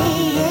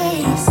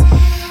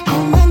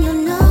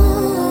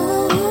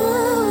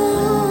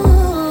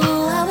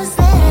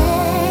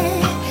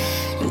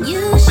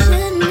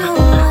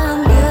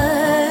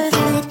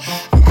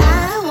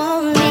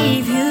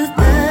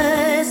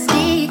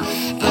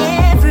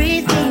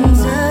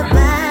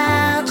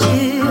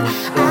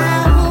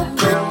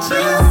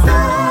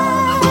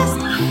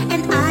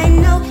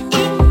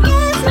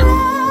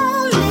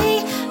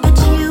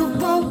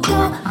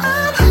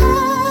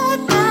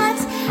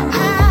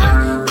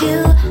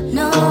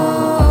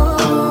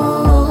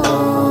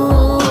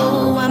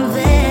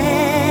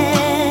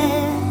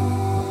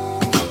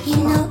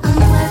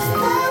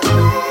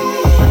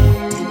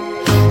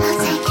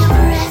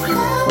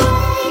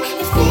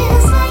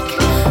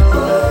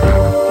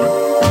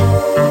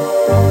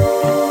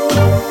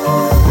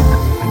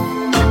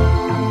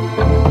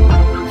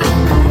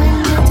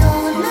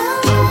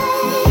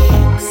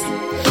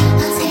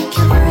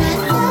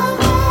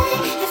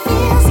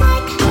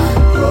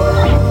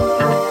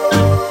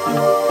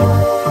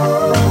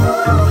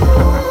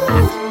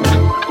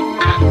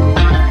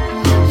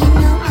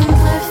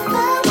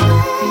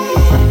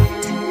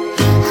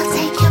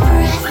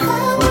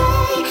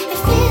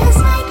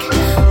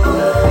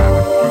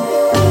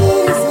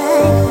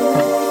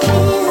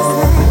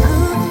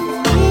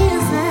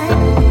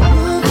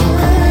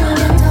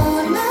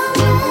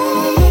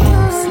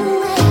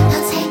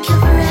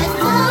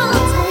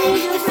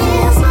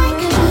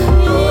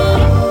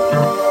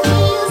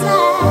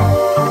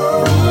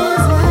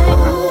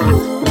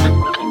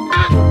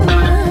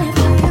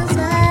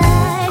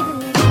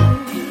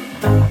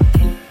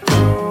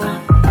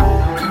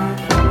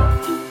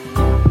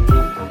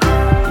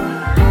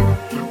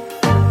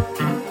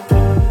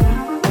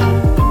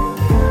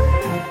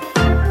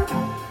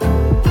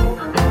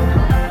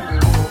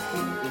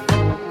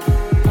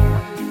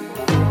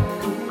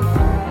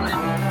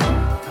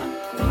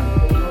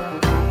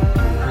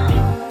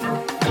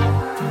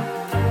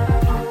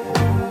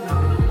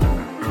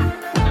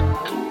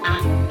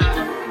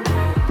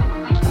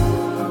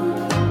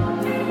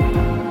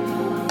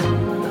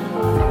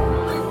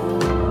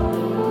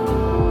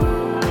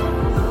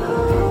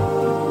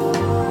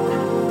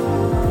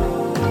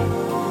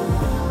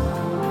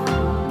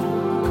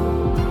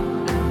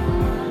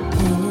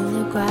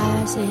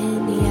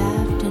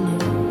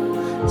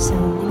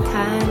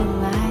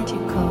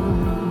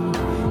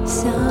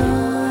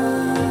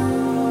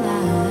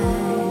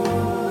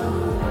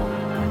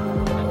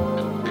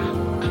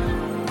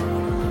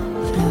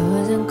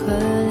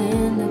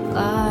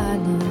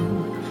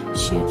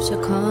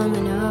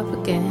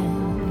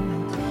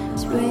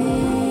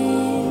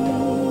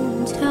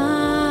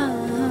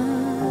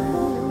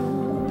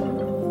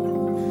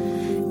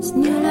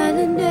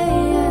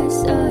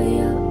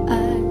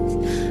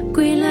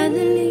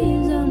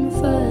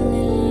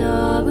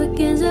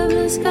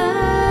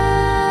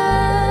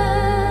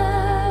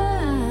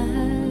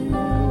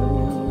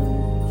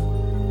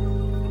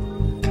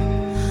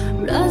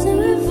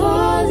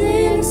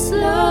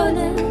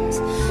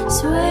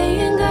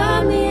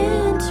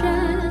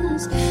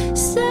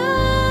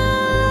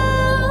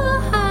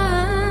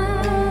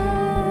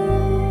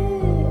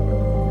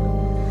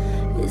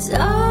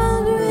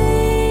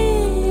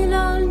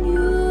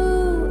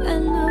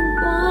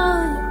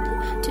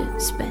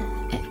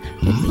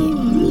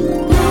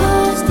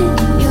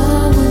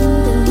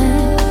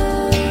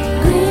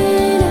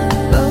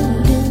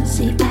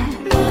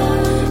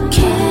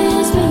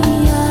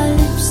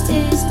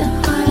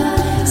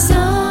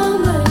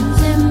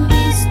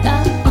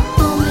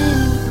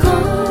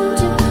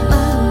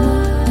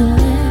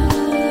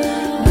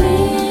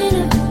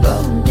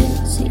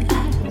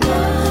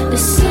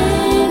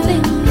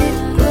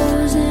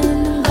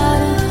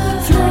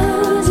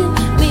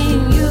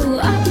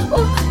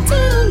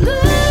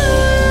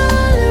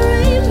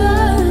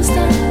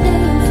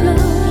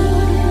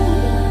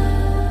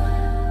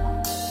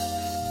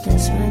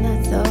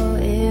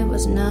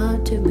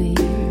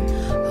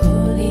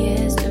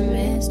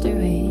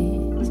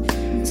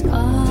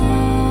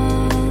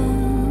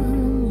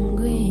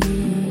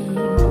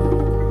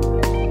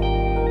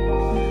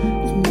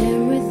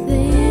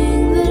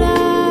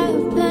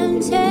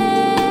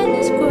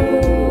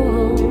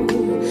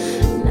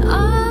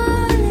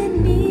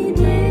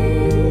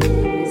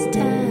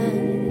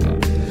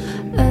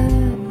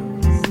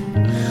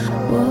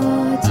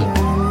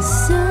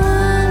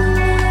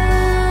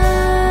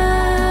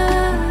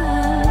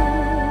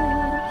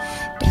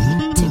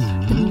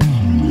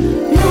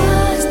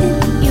 Lost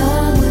in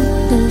your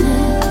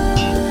wonderland.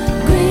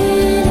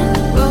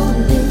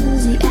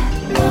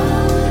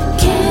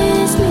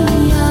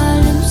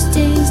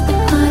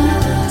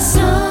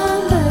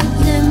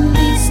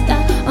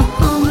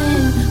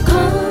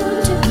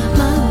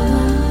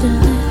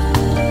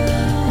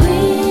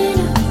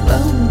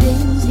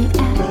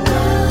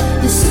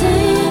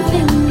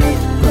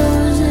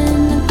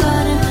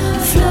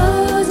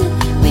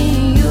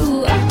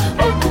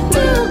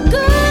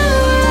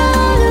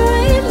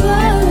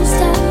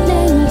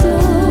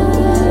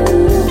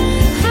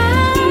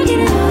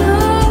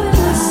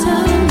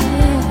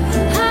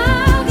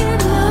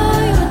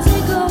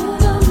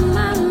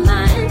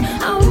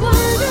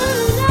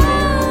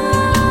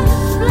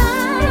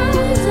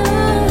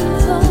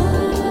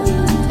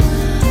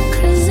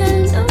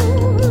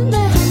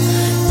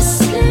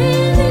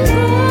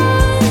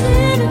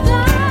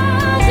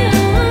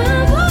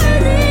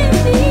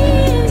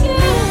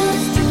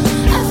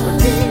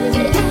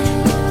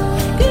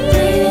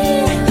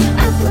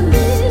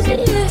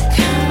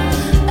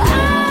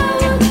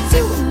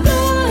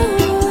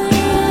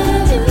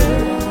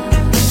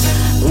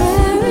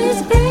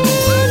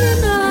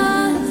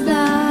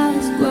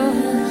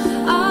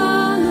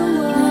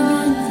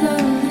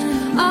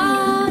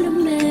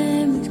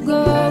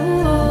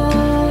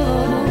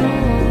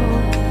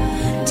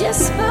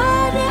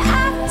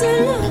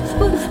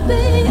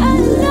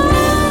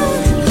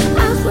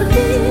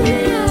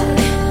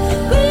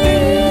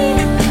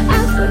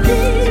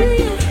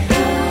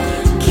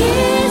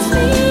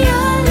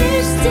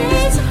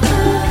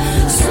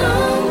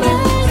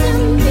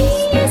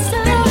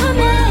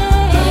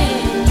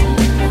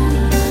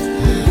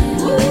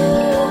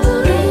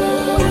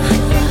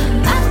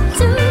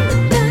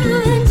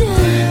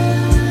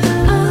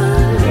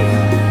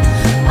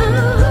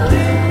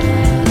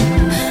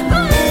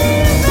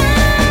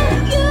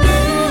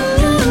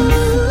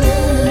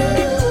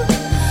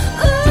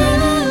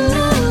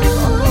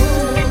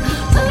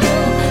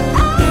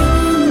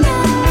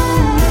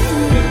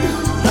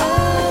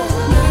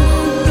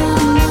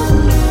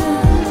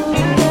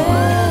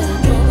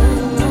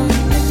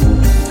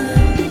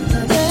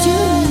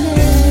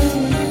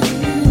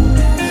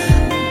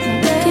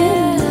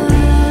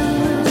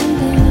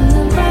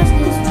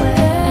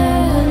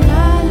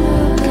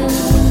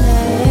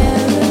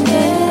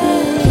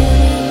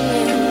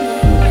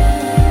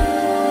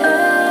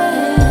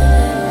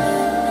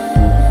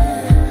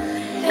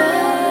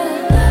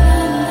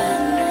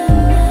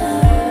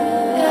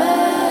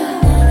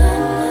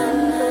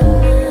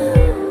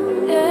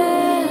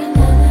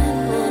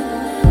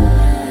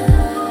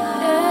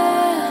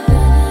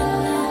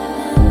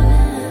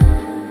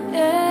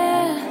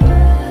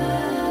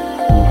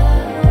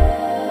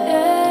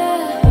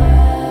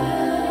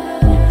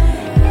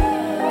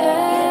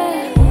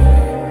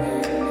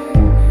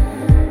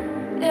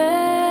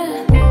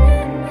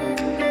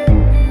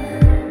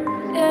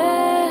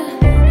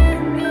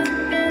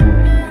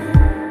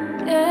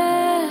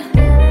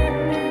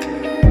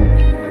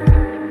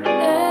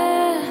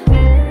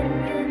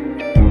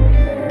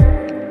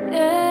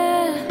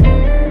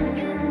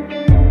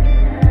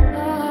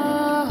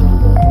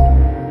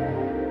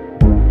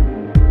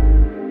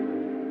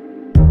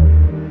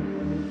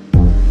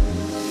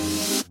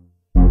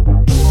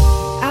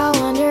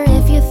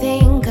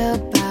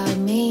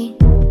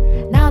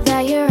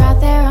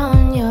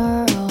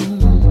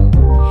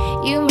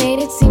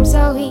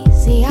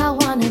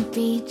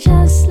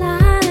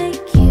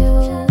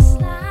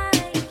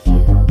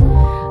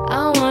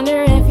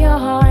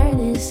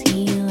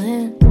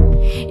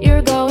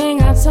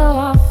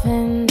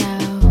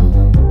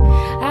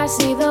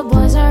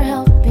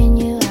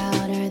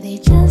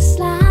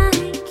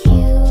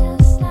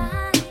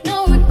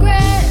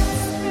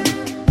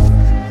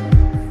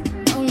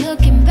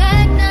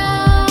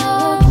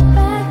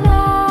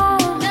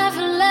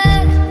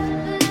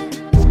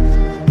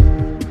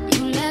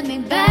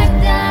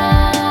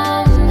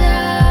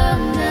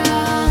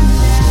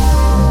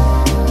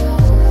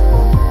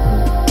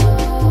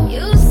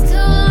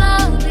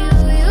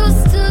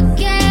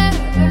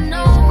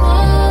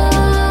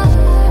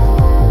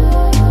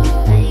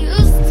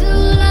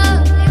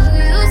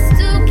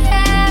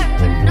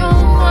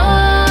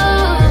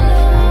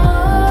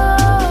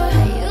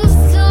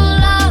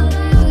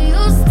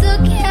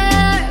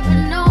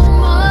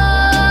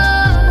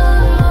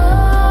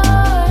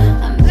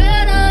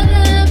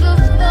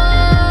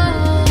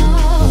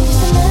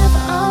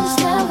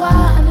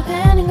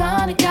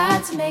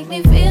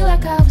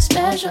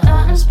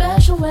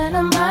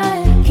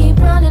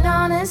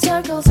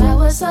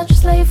 such a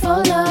slave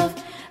for love.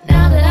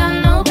 Now that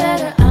I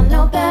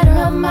know better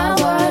of my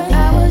worth.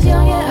 I was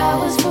young, yeah, I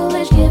was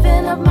foolish,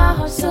 giving up my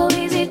heart so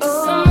easy to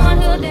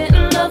someone who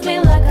didn't love me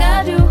like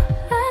I do.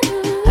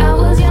 I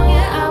was young,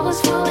 yeah, I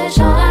was foolish.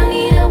 All I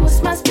needed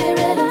was my spirit,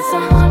 and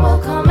someone will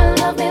come and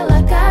love me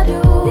like I do.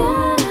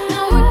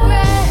 No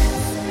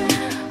regrets.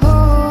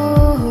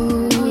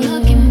 Oh,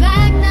 looking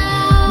back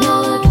now. No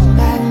looking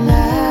back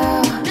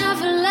now.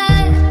 Never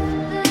let,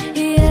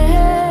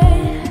 yeah,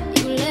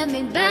 you let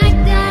me back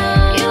down.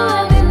 You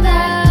let me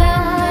back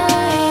down,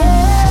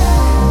 yeah.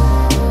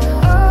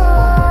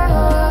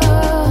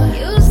 Oh,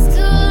 used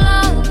to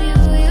love you,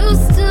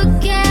 used to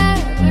care,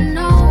 but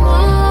no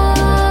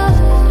more.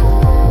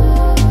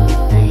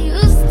 I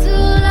used to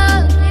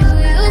love you,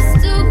 used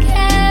to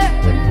care,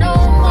 but no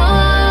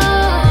more.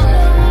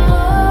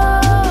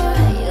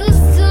 I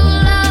used to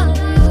love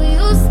you,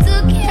 used to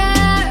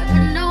care,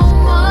 but no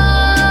more.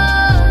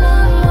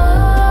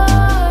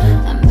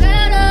 I'm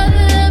better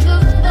than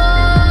before.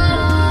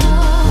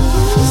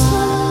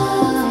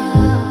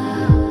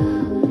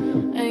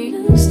 I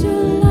used to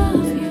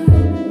love you.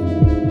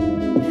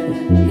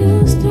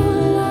 Used to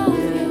love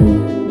you.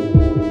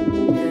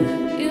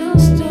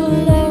 Used to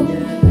love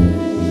you.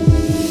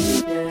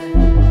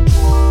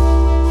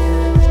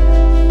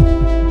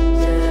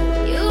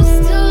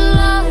 Used to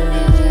love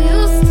you,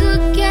 used to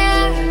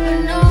care, but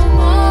no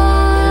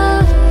more.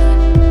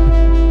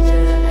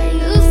 I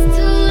used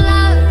to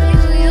love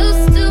you,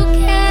 used to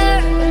care,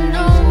 but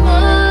no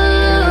more.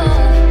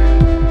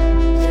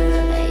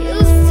 I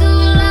used to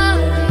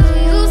love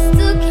you, used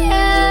to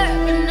care,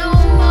 but no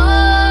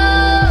more.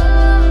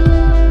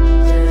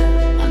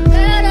 I'm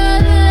better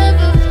than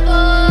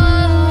before.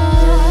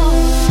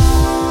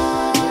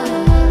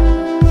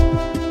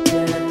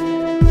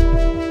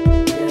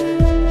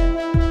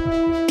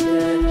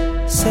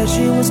 Said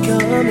she was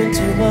coming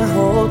to my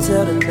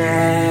hotel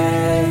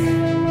tonight.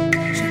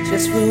 She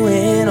just flew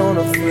in on a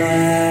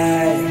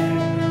flight.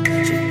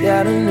 She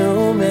got a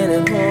new man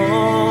at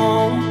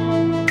home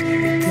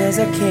because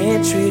I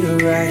can't treat her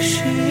right.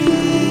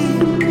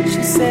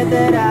 She said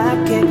that I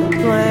can't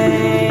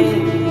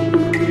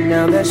complain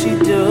now that she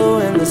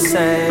doing the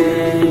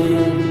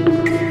same.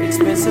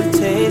 Expensive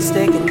taste,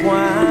 steak and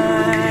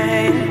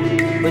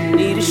wine, but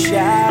need a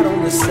shot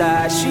on the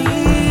side. She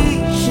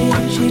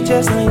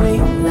just like me,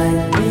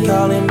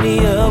 calling me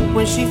up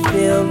when she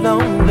feel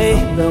lonely,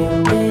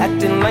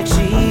 acting like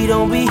she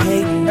don't be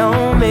hating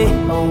on me,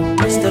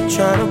 still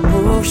trying to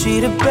prove she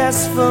the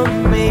best for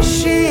me.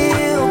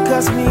 She'll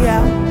cuss me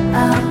out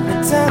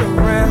and turn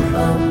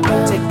around,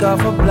 take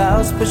off her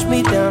blouse, push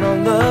me down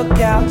on the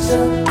couch,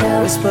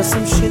 whisper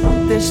some shit,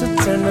 then she'll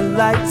turn the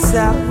lights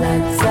out,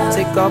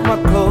 take off my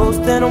clothes,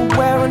 then I'm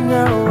wearing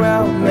her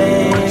out.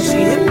 Man,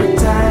 she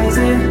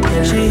hypnotizing,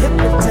 she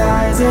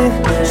hypnotizing.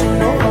 She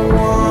know I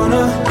want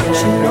her,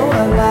 she know I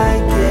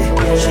like it.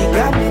 She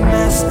got me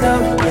messed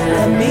up,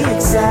 got me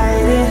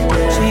excited.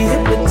 She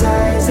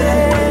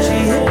hypnotizing, she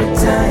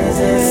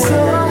hypnotizing, so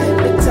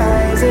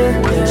hypnotizing.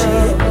 She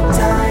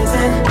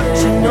hypnotizing,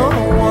 she know I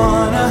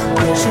want her,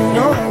 she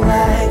know I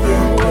like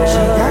it.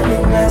 She got me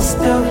messed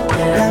up,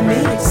 got me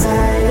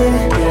excited.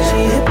 She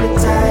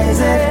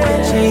hypnotizing,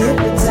 she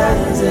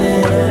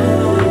hypnotizing.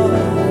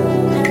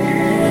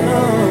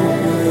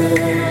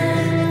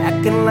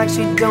 Acting like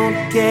she don't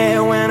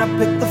care when I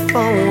pick the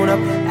phone up.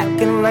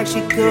 Acting like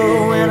she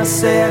cool when I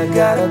say I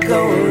gotta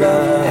go,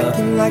 love.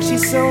 Acting like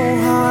she's so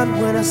hard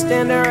when I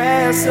stand her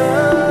ass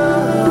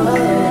up.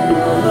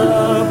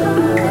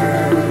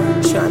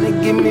 Trying to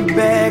get me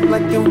back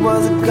like it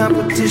was a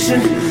competition.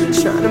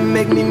 Trying to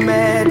make me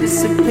mad,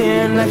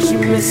 disappearing like she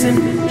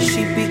missing.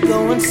 She be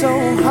going so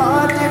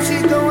hard, damn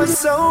she going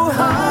so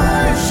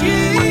hard.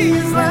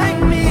 She's like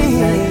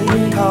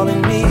me,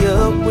 calling me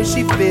up when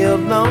she feel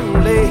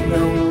lonely,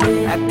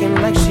 acting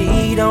like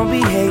she don't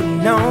be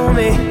hating on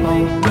me,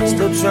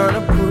 still trying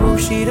to prove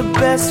she the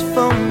best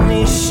for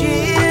me.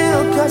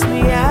 She'll cuss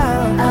me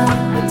out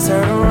and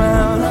turn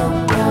around,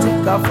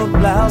 take off her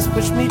blouse,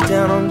 push me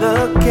down on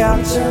the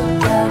couch,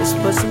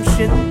 whisper some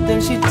shit,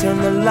 then she turn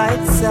the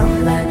lights out,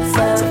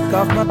 take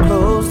off my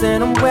clothes,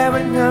 then I'm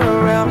wearing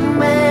her out.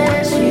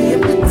 Man, she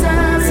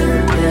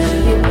hypnotizing, she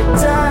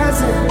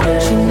hypnotizing.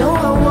 She know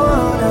I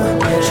want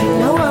her, she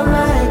know I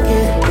like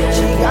it.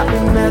 She got me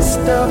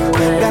messed up,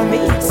 got me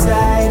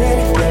excited.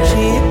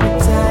 She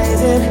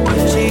hypnotizing,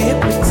 she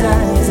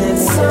hypnotizing,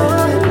 so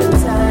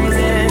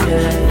hypnotizing,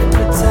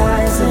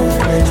 hypnotizing.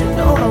 She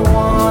know I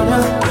want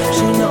her,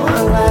 she know I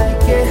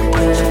like it.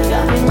 She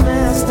got me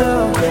messed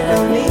up,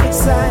 got me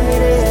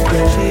excited.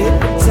 She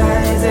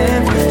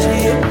hypnotizing, she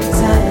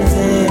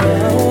hypnotizing.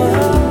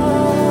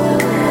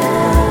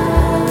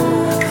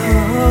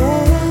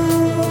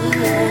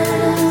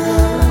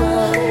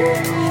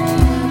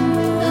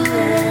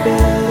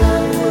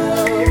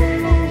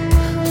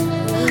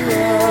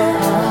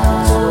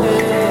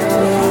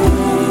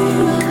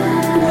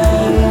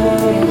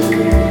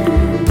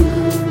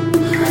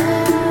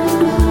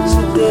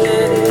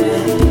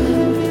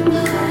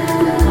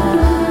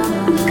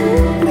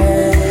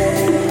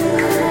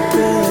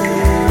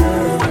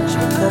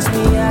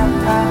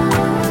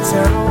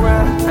 Turn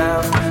around,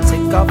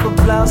 take off her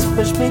blouse,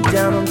 push me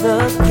down on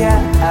the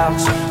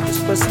couch.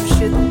 Whisper some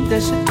shit,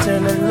 then she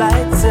turn the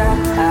lights out.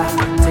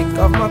 Take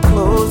off my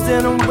clothes,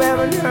 then I'm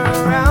wearing her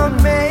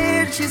around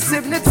me. She's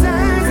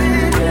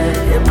hypnotizing,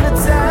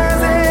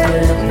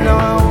 hypnotizing. She know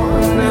I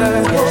want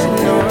her, she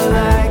know I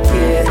like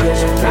it.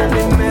 She got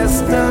me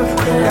messed up,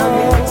 got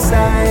me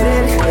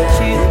excited.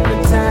 She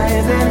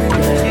hypnotizing,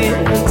 she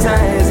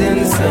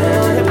hypnotizing, so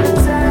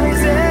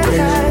hypnotizing,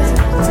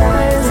 hypnotizing.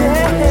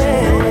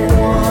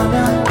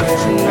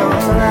 She know I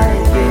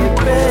like it,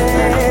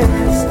 babe.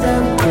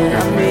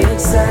 Got me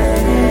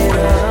excited,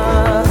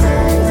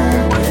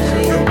 she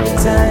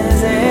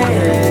hypnotizing.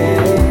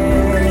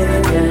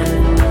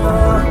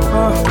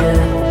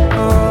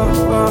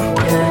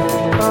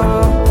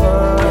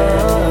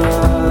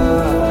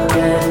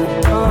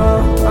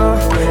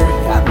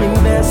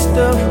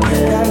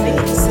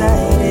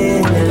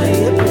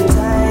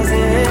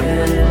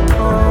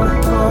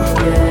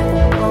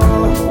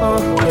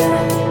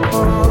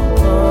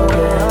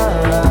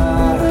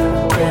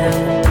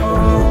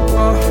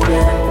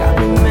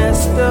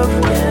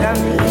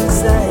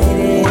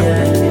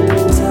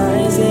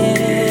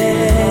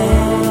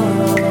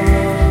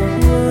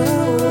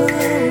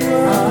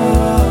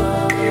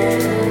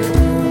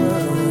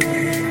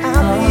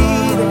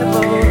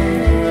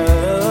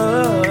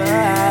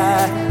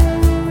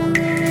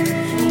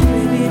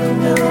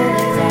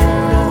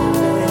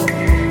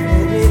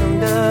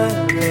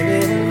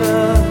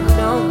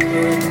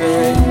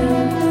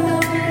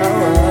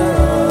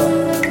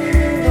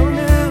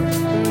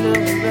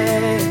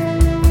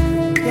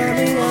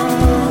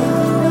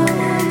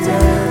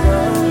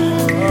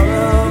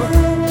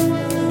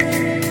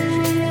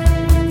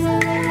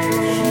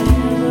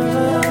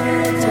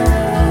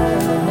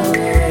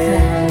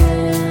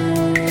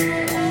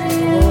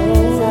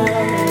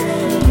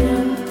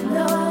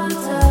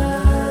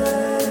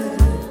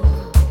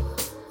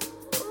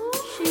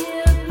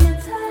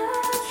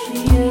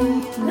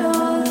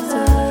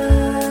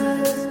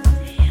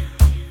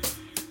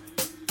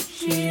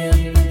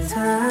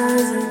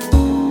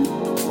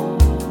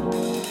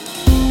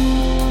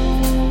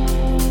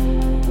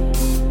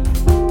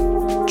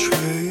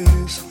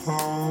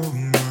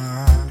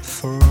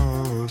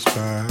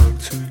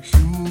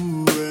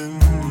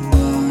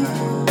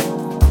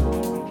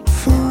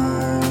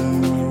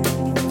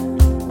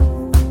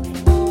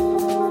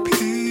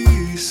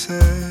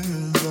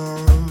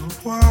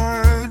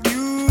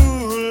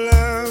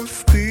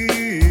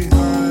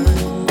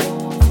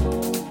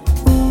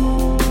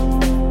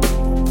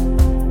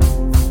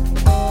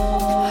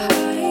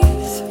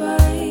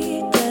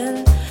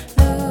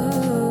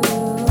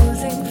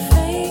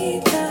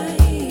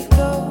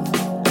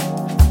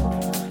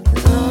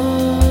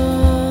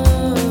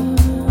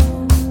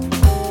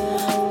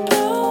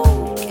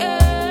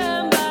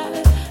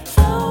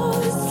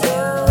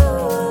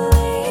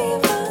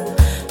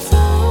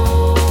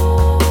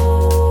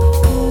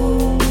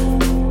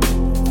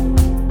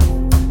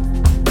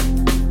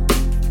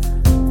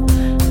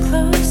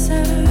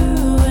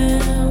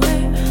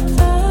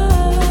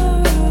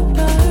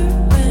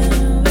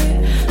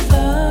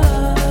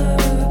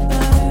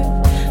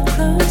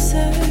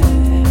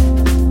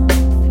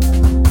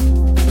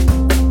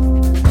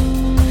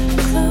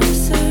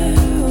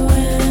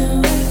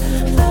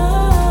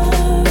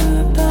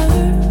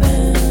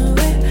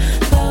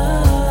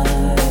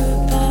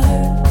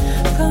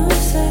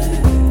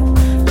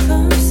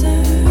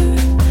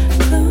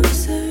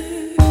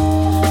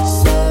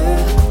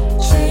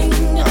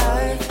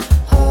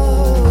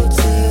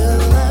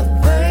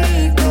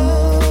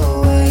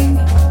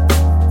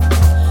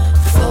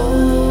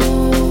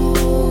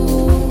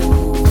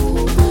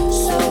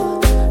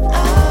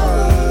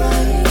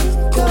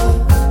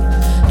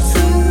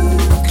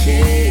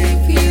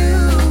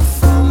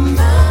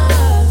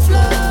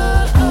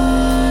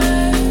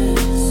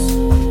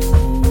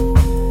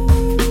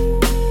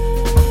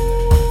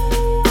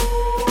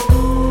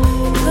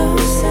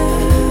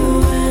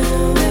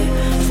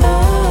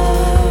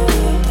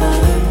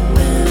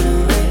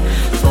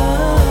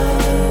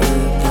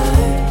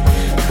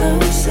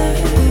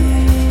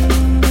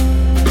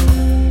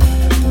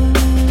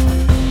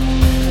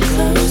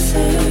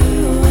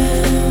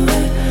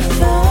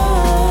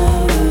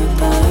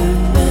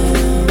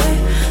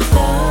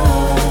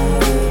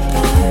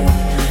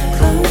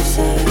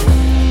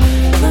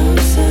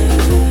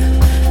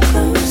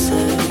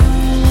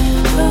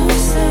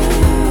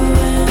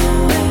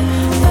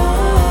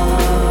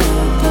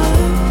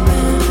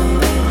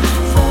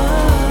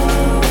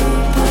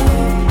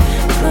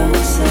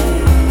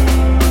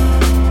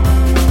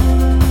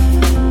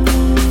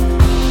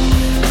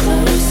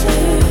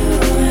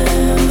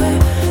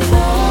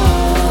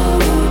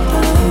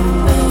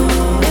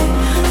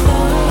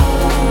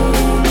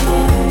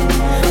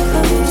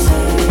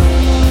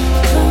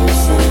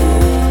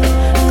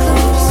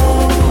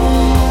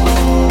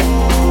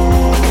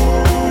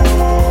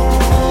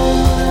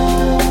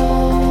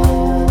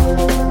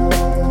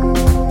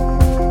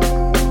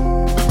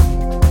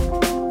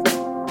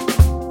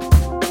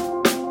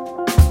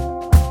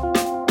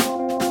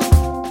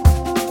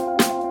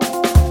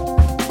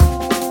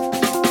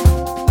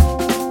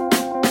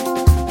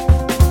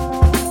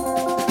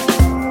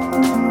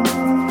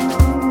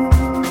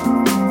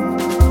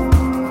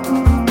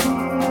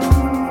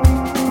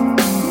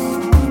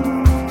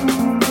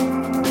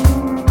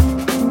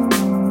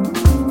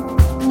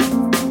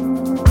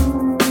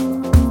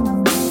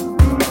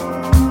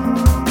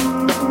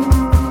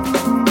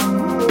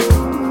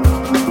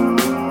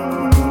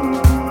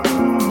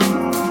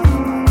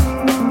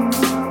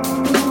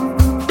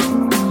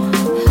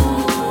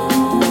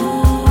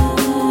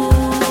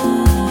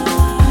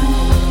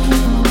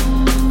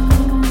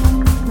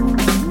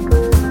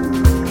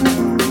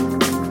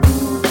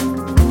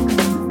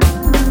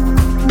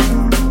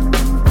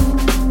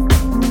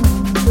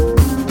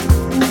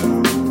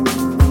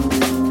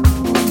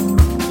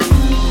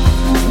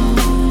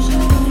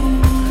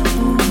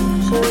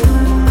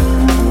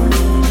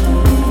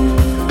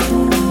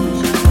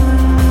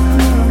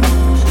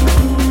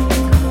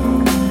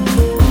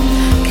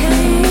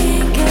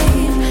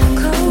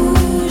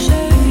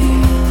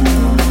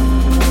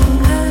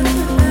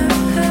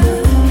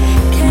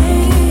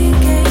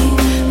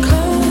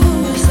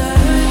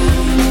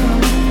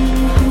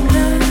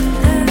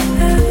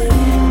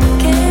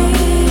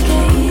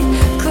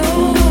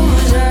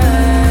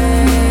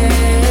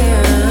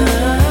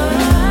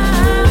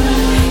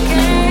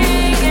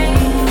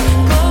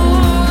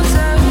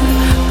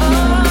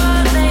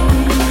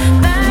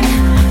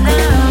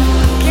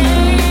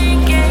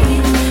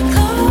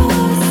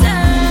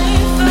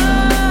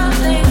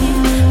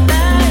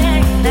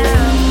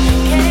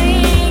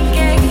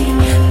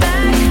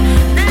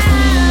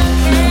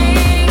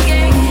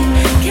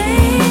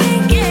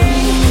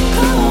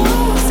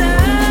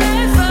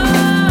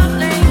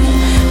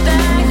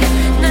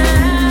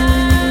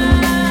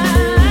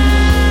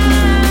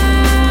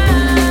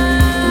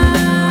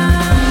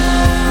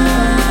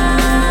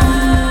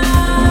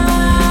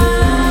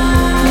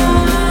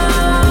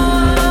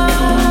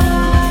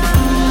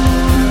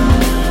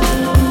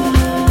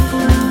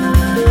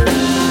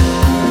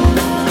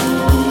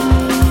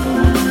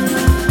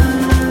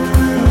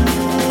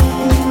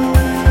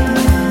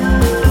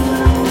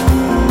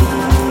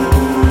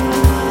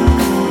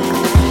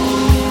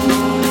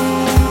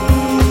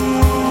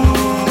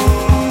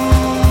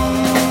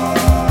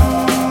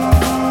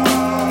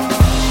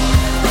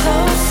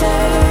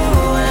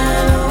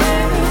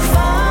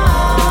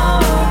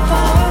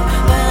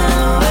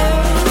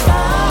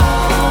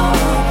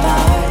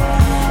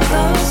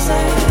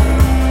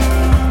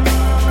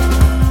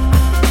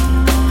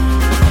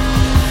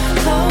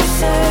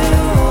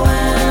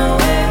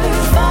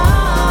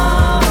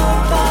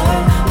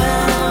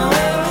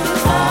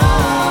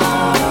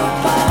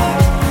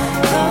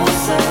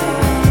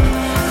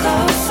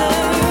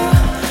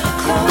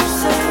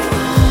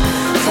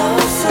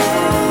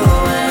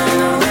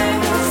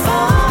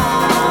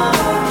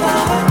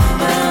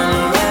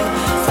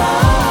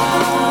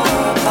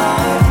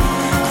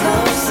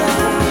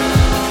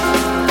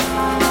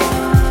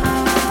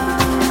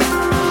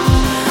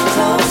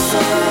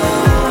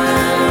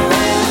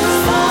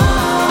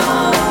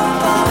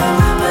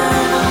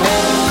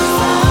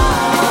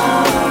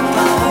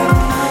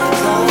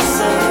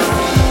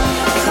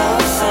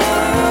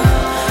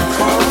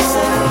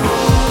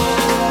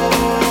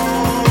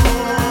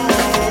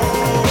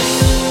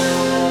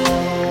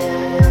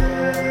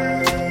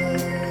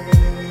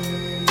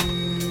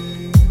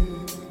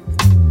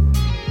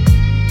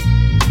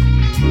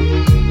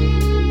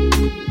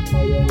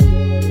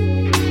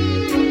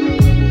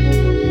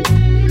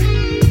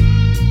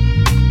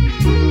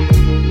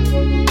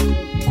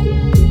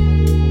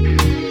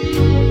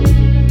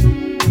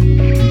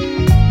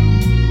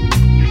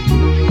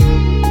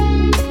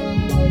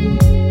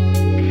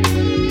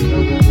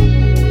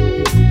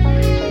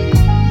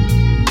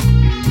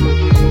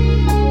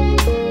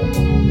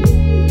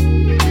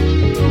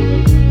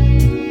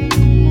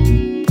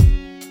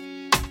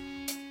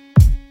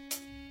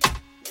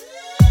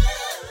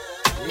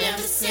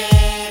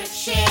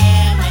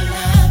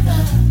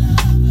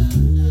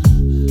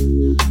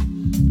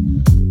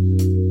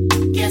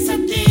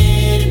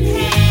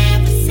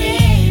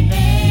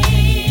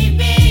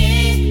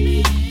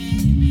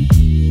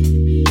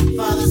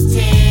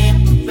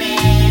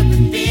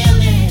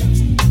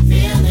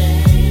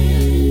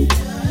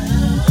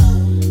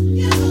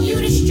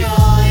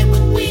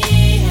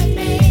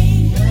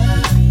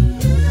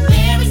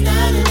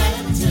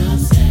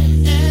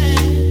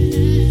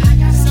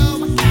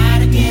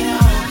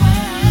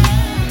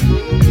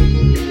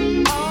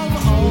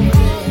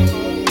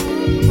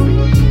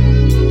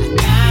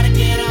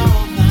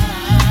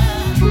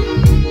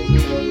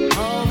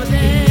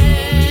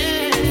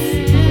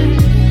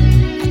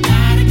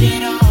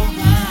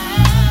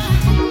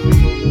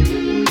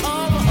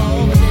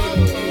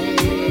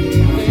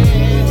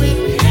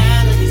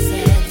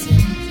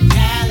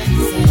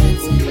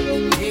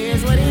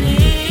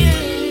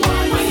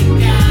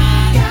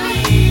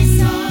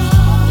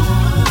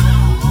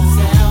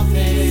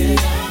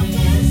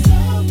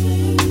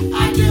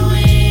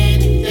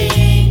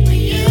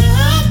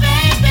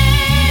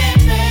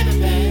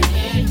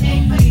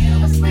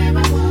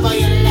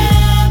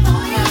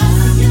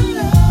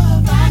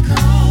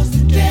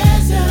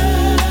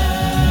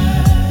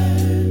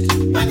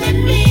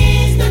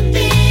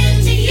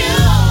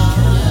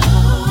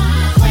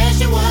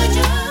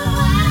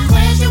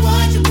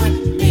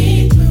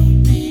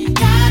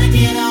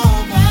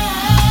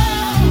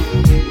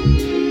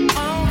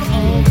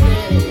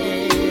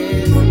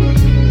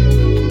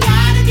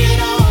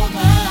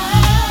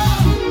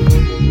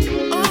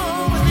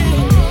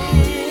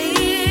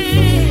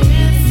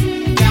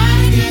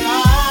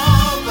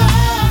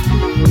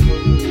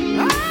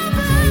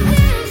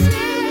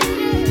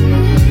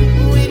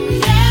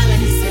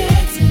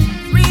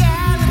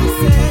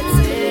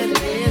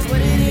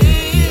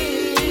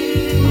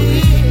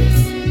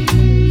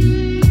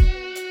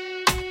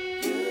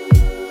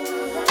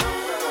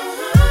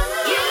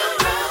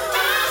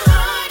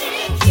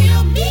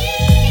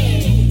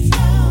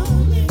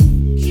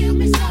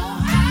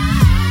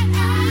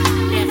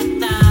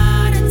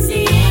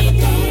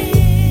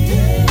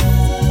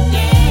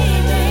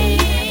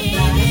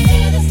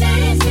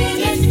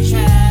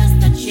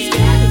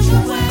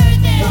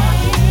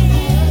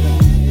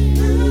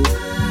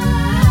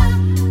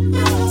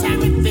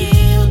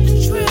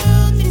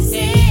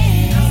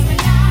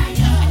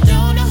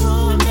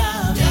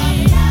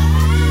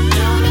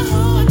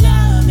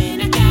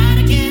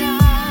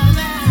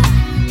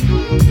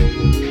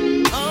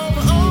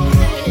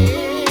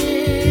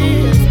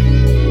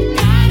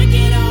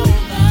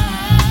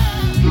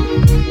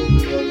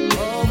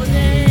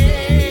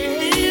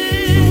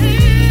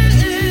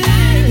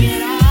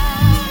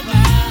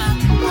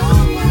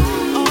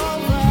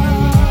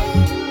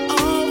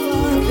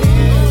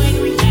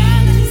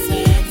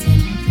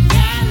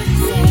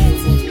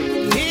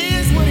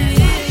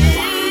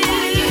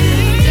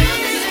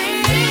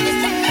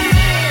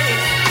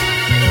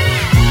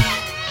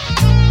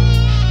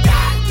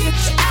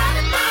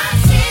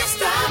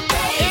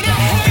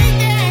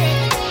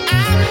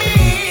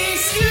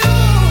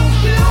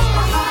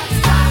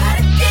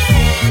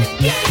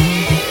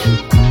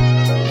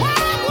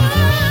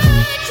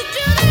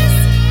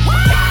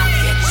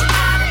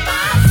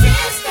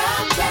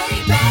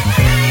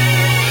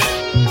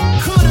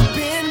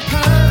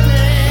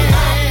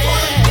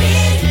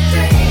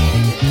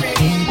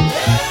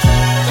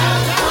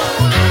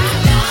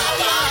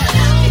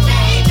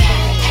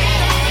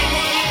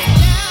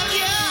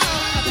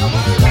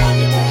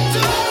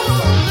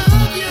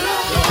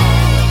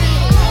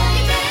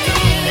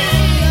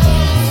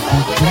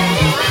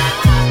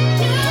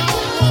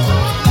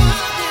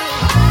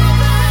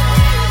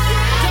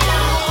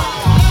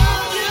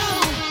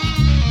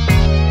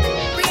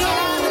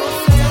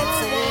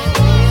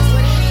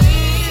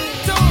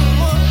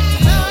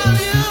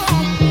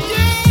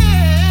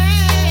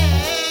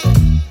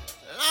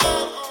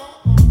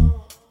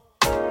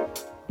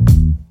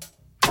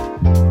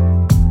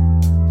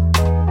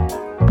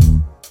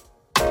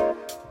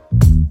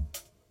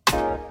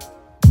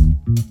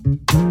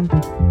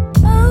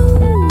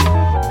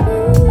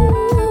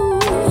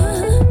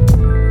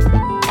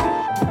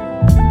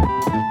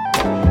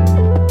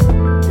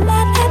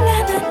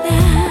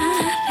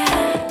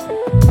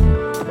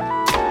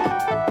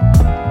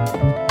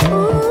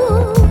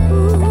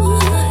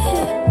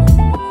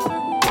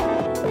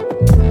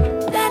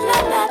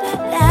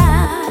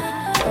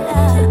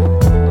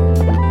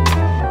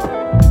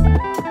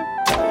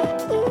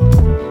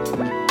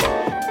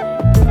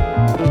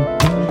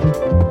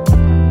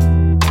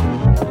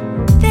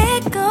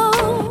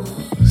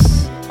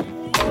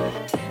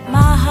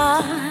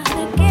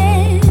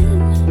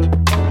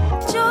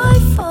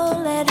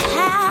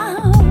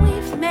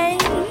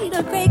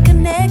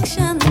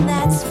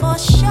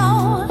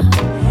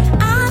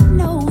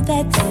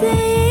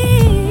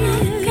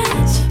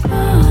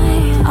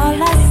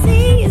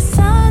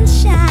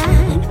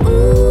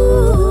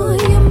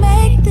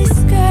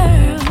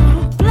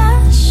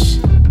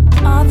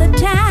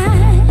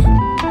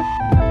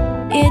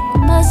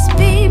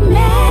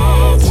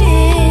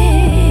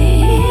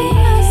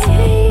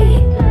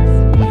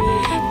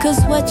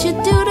 what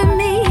you do to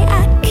me,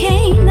 I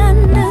can't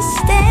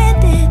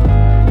understand it.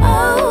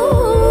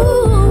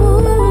 Oh,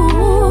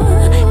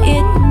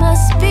 it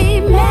must be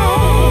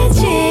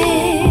magic.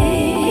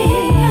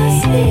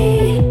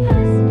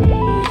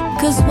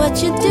 Cause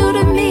what you do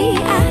to me,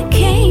 I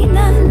can't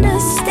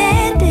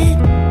understand it.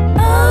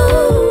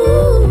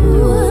 Oh,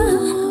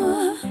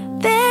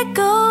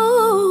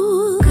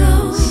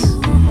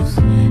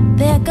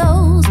 there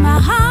goes my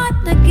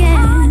heart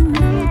again.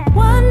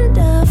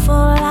 Wonderful,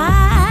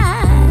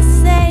 I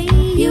say.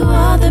 You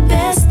are the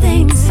best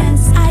thing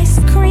since ice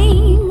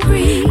cream.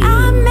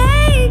 I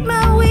make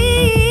my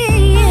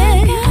way.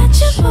 I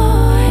got you,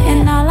 boy.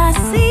 And all I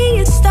see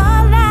is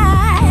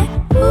starlight.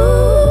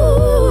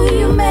 Ooh,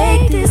 you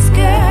make this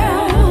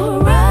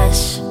girl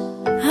rush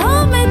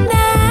home at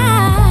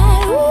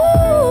night.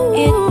 Ooh,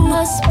 it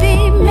must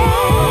be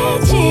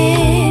magic.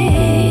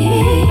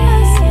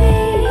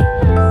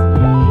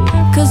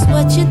 Cause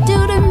what you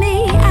do to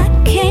me, I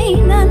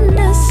can't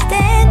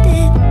understand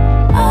it.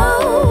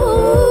 Oh,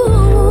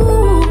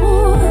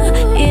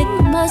 it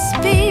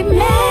must be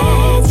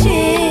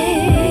magic.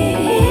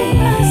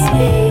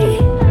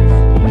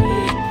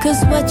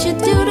 Cause what you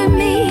do to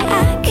me,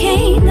 I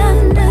can't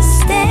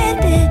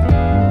understand it.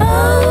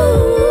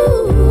 Oh,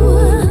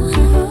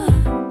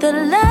 the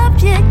love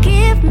you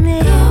give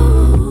me,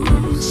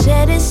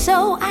 said it's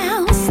so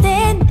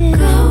outstanding.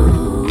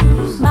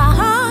 My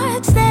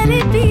heart's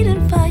steady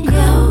beating for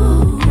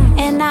you,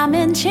 and I'm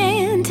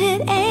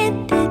enchanted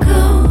and it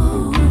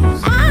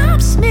I'm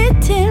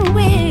smitten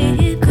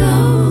with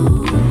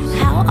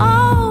how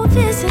all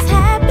this is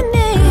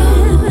happening.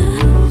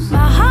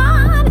 My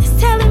heart is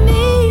telling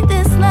me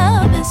this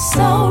love is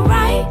so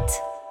right.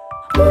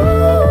 Ooh,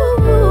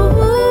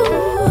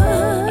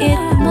 it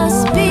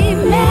must be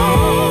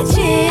magic.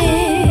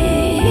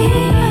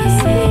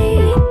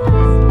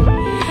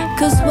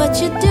 Cause what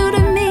you do to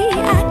me,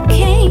 I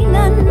can't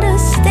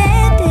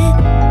understand it.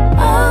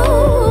 Oh,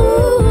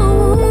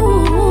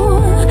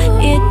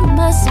 it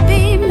must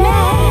be magic.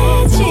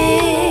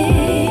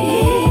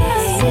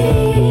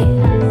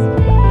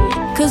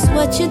 Cause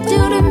what you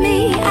do to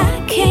me,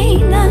 I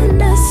can't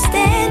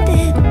understand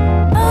it.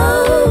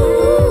 Oh,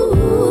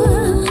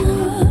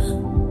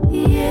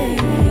 yeah.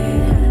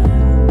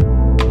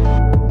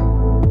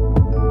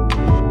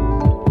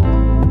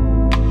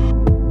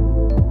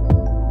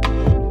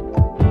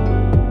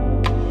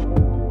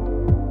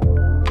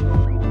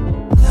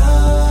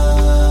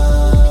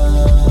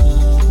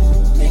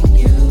 Loving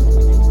you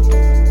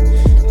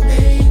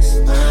makes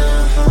my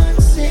heart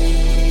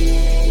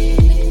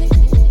sing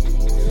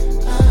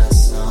a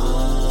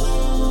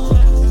song.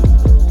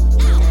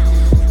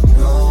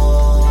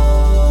 Knowing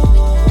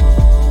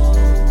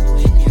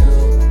you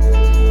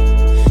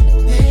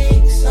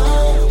makes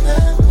all the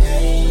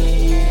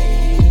pain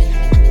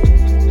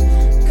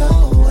go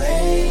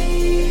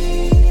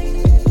away.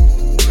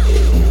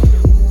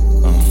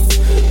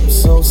 I'm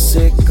so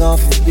sick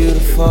off you,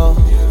 beautiful.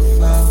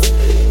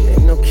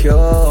 Ain't no cure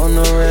or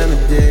no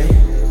remedy.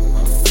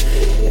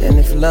 And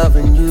if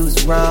loving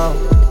you's wrong,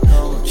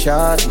 don't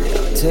charge me.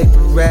 I'll take the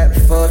rap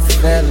for the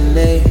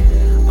felony.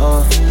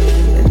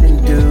 And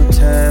in due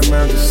time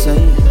I'll just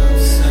sing.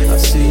 I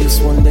see us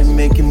one day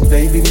making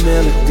baby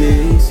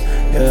melodies.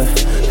 Yeah,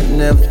 I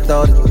never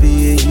thought it'd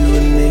be you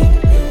and me,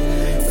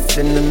 but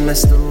then I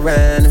messed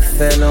around and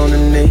fell on the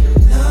knee.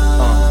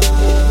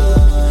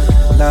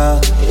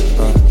 Love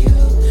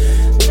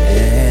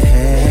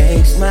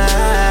makes my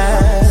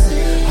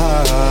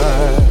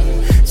heart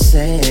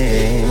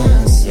sing.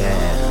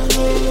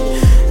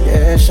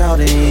 Yeah, shout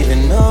it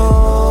even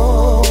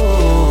know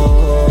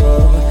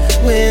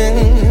when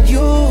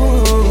you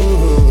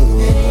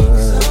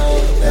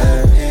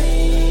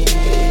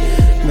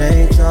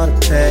makes all the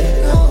pain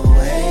go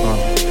away.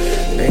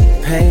 Make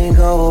pain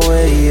go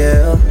away,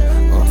 yeah.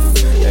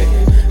 Hey,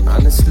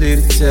 honestly,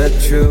 to tell the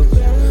truth,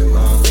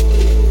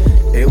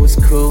 it was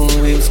cool when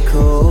we was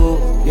cool,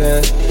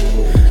 yeah.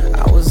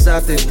 I was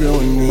out there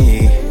doing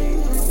me,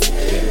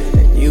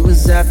 and you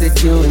was out there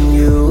doing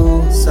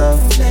you. So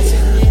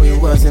we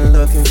wasn't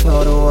looking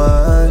for the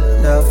one,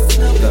 no.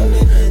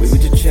 We were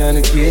just trying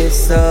to get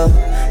some,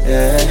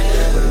 yeah.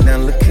 But now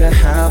look at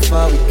how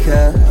far we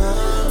cut.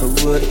 Who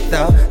would've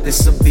thought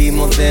this'll be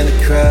more than a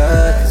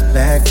crush? Cause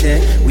back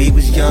then we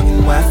was young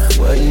and wild,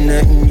 wasn't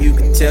nothing you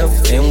could tell,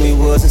 and we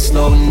wasn't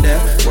slowing down.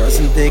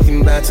 Wasn't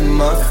thinking about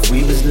tomorrow,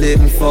 we was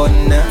living for the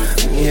now.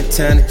 We had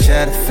time to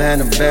try to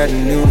find a better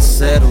new to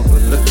settle,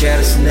 but look at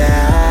us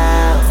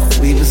now.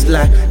 We was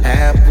like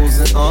apples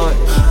and orange.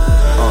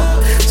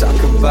 Talk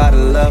about a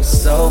love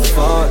so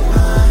far,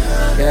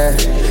 yeah.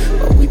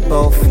 But we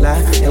both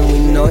fly and we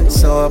know it,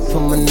 so I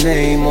put my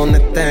name on the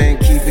thing,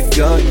 keep it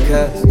going,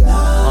 cause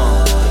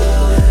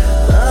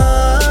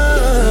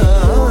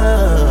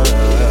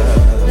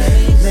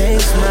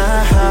makes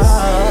my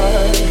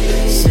heart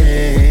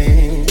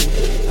sing,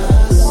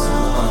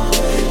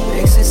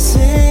 makes it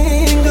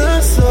sing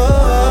a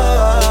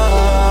song,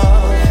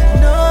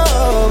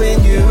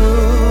 knowing you,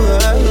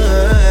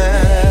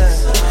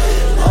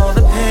 all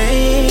the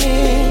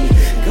pain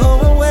go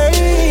away.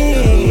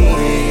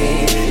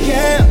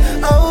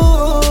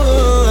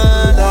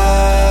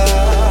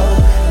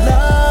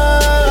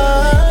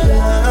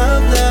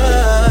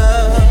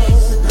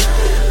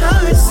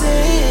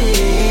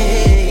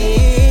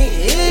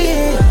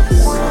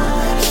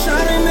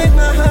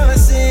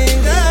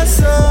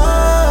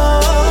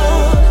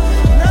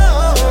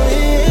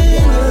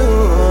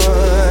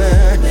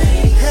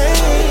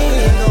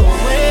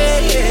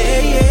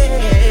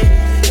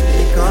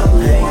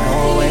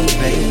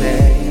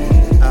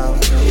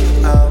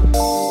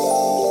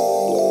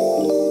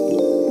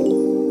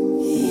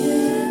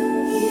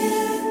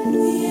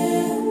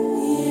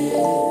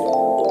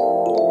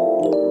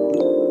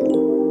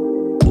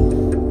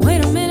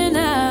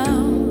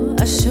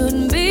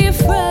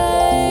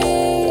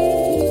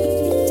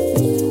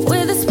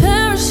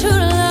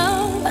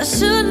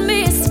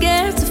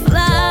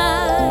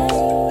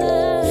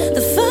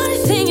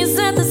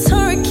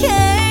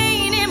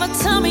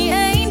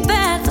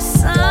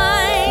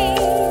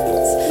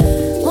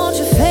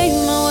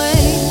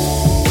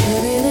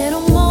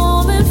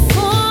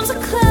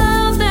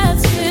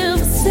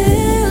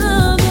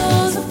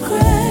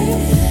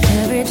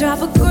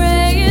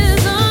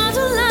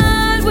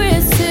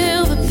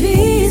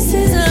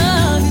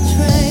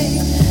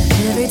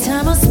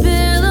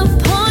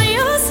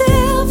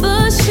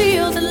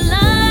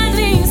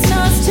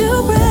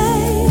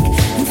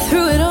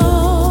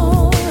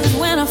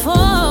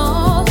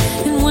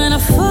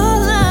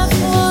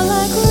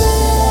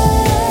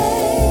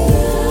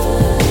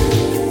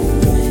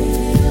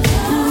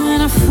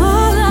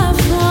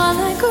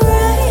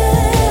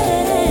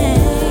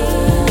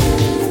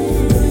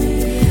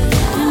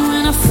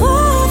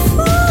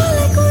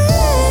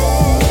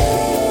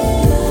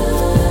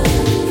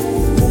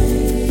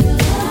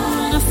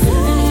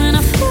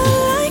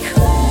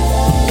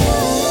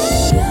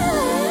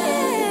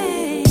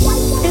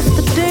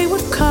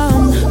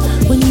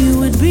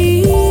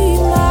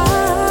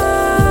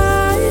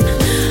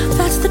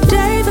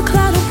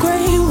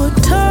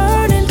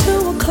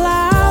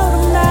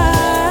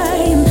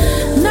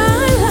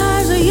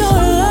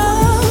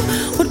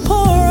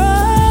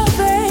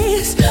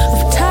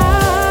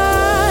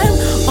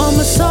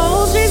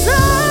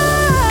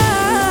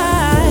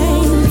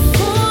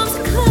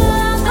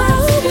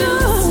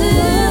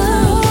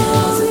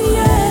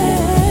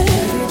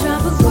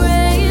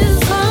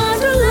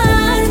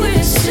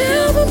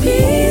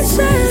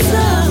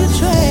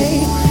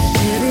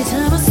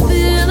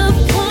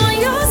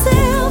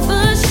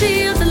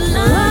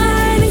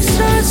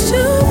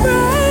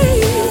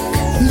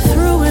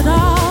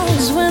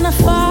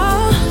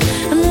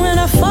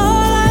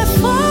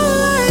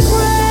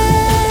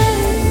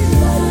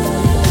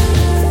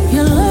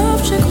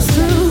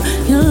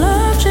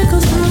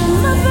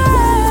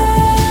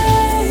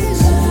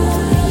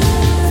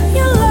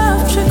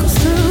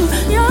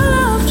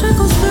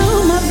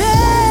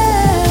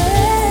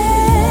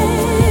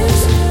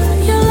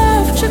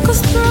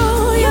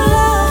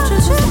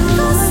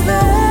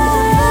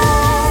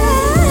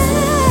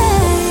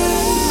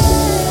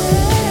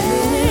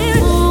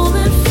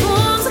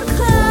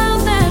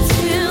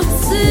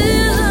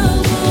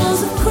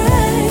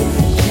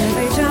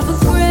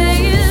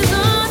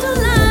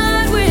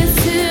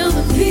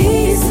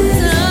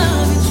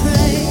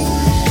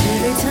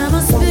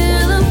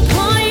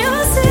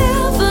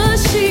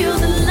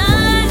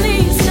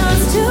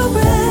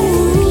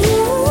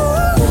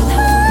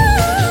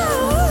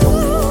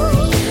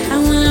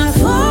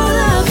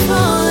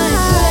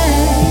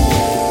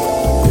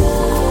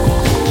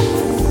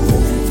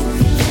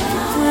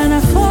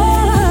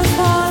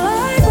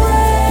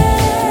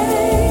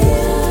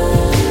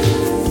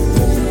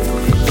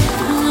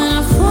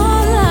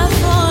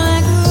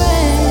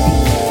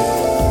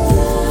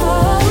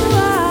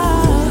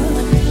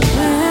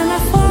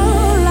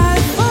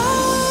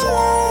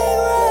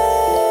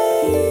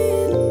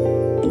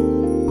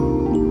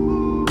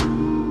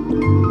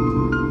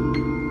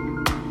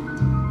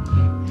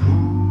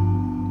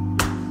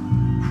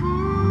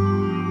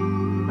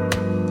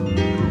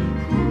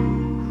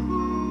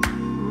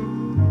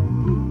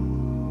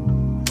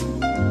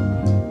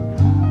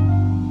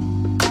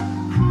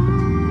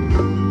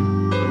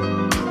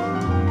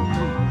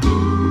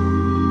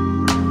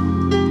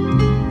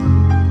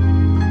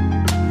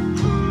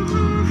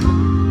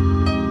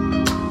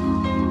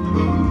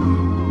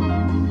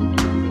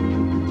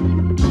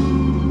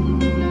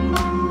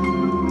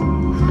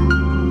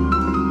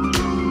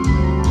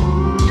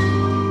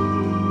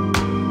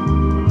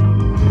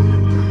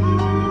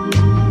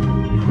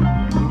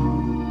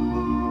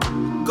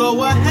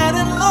 ahead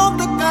and load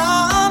the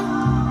gun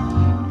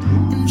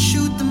and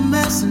shoot the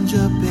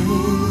messenger, baby.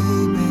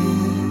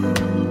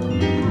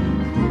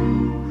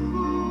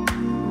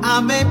 I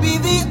may be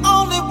the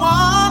only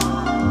one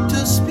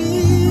to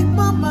speak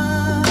my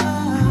mind.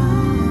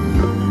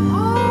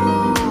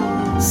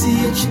 See,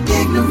 it's your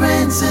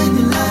ignorance and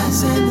your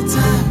lies and the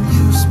time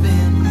you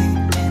spend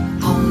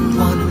hating on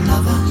one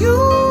another.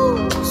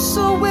 You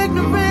so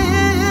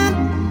ignorant.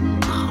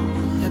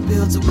 That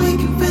builds a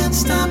weakened fence,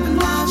 stopping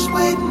lives,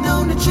 waiting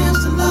on the chance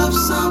to love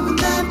someone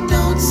that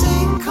don't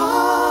see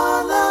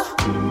color.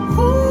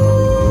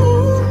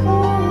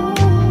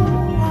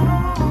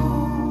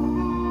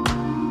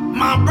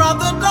 My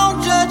brother,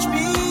 don't judge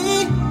me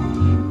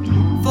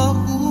for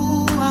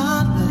who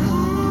I love.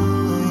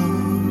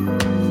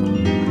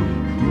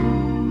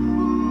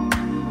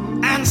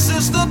 And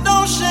sister,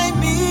 don't shame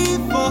me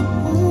for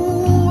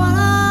who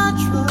I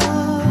trust.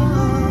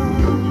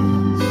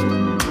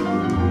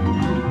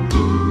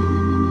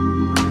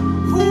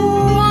 Who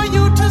are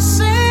you to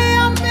say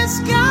I'm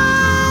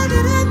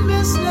misguided and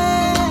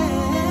misled?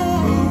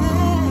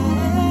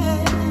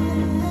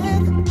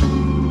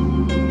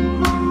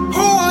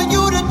 Who are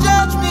you to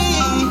judge me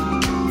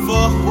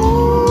for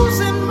who's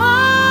in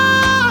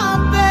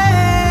my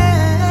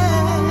bed?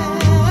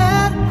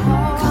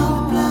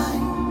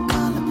 Colorblind,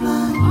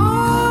 colorblind,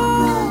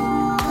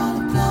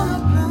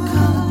 colorblind,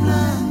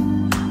 colorblind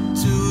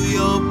to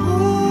your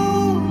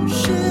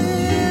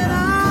bullshit.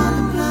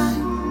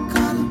 Colorblind,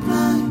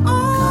 colorblind,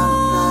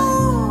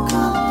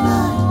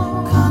 colorblind,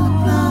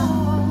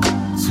 colorblind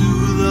to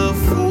the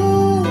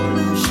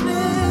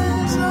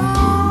foolishness.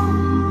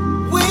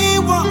 We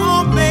were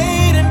all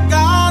made in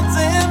God's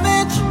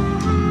image.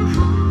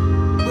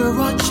 We're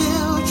all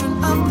children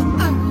of the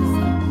earth.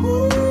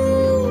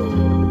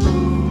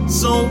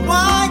 So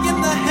why in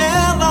the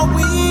hell are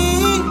we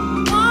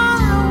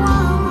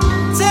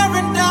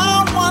tearing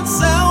down one's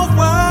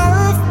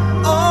self-worth?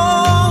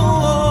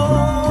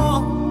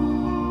 Oh,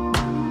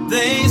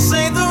 they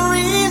say the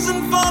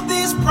reason for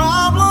these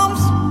problems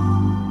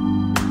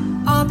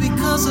are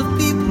because of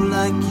people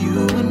like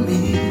you and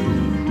me.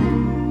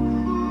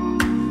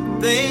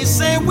 They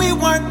say we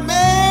weren't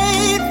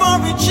made for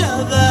each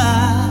other,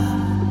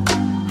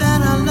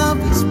 that our love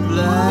is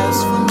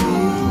blasphemy.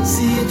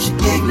 See, it's your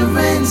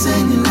ignorance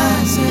and your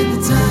lies and the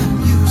time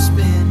you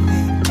spend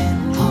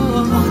hating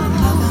on one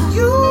another.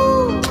 You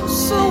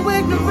so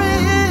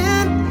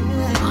ignorant.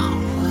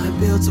 It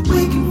builds a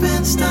weakened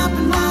fence,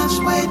 stopping lives,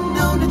 waiting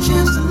on a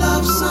chance to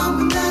love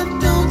someone that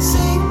don't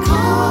see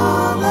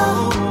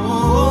color.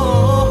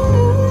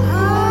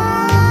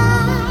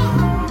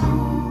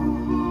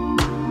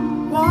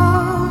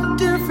 What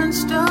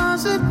difference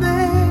does it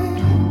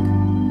make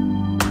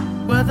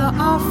whether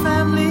our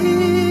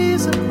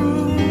families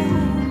approve,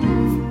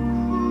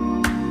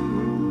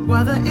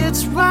 whether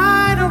it's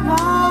right or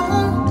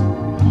wrong?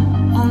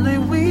 Only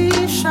we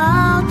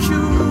shall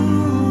choose.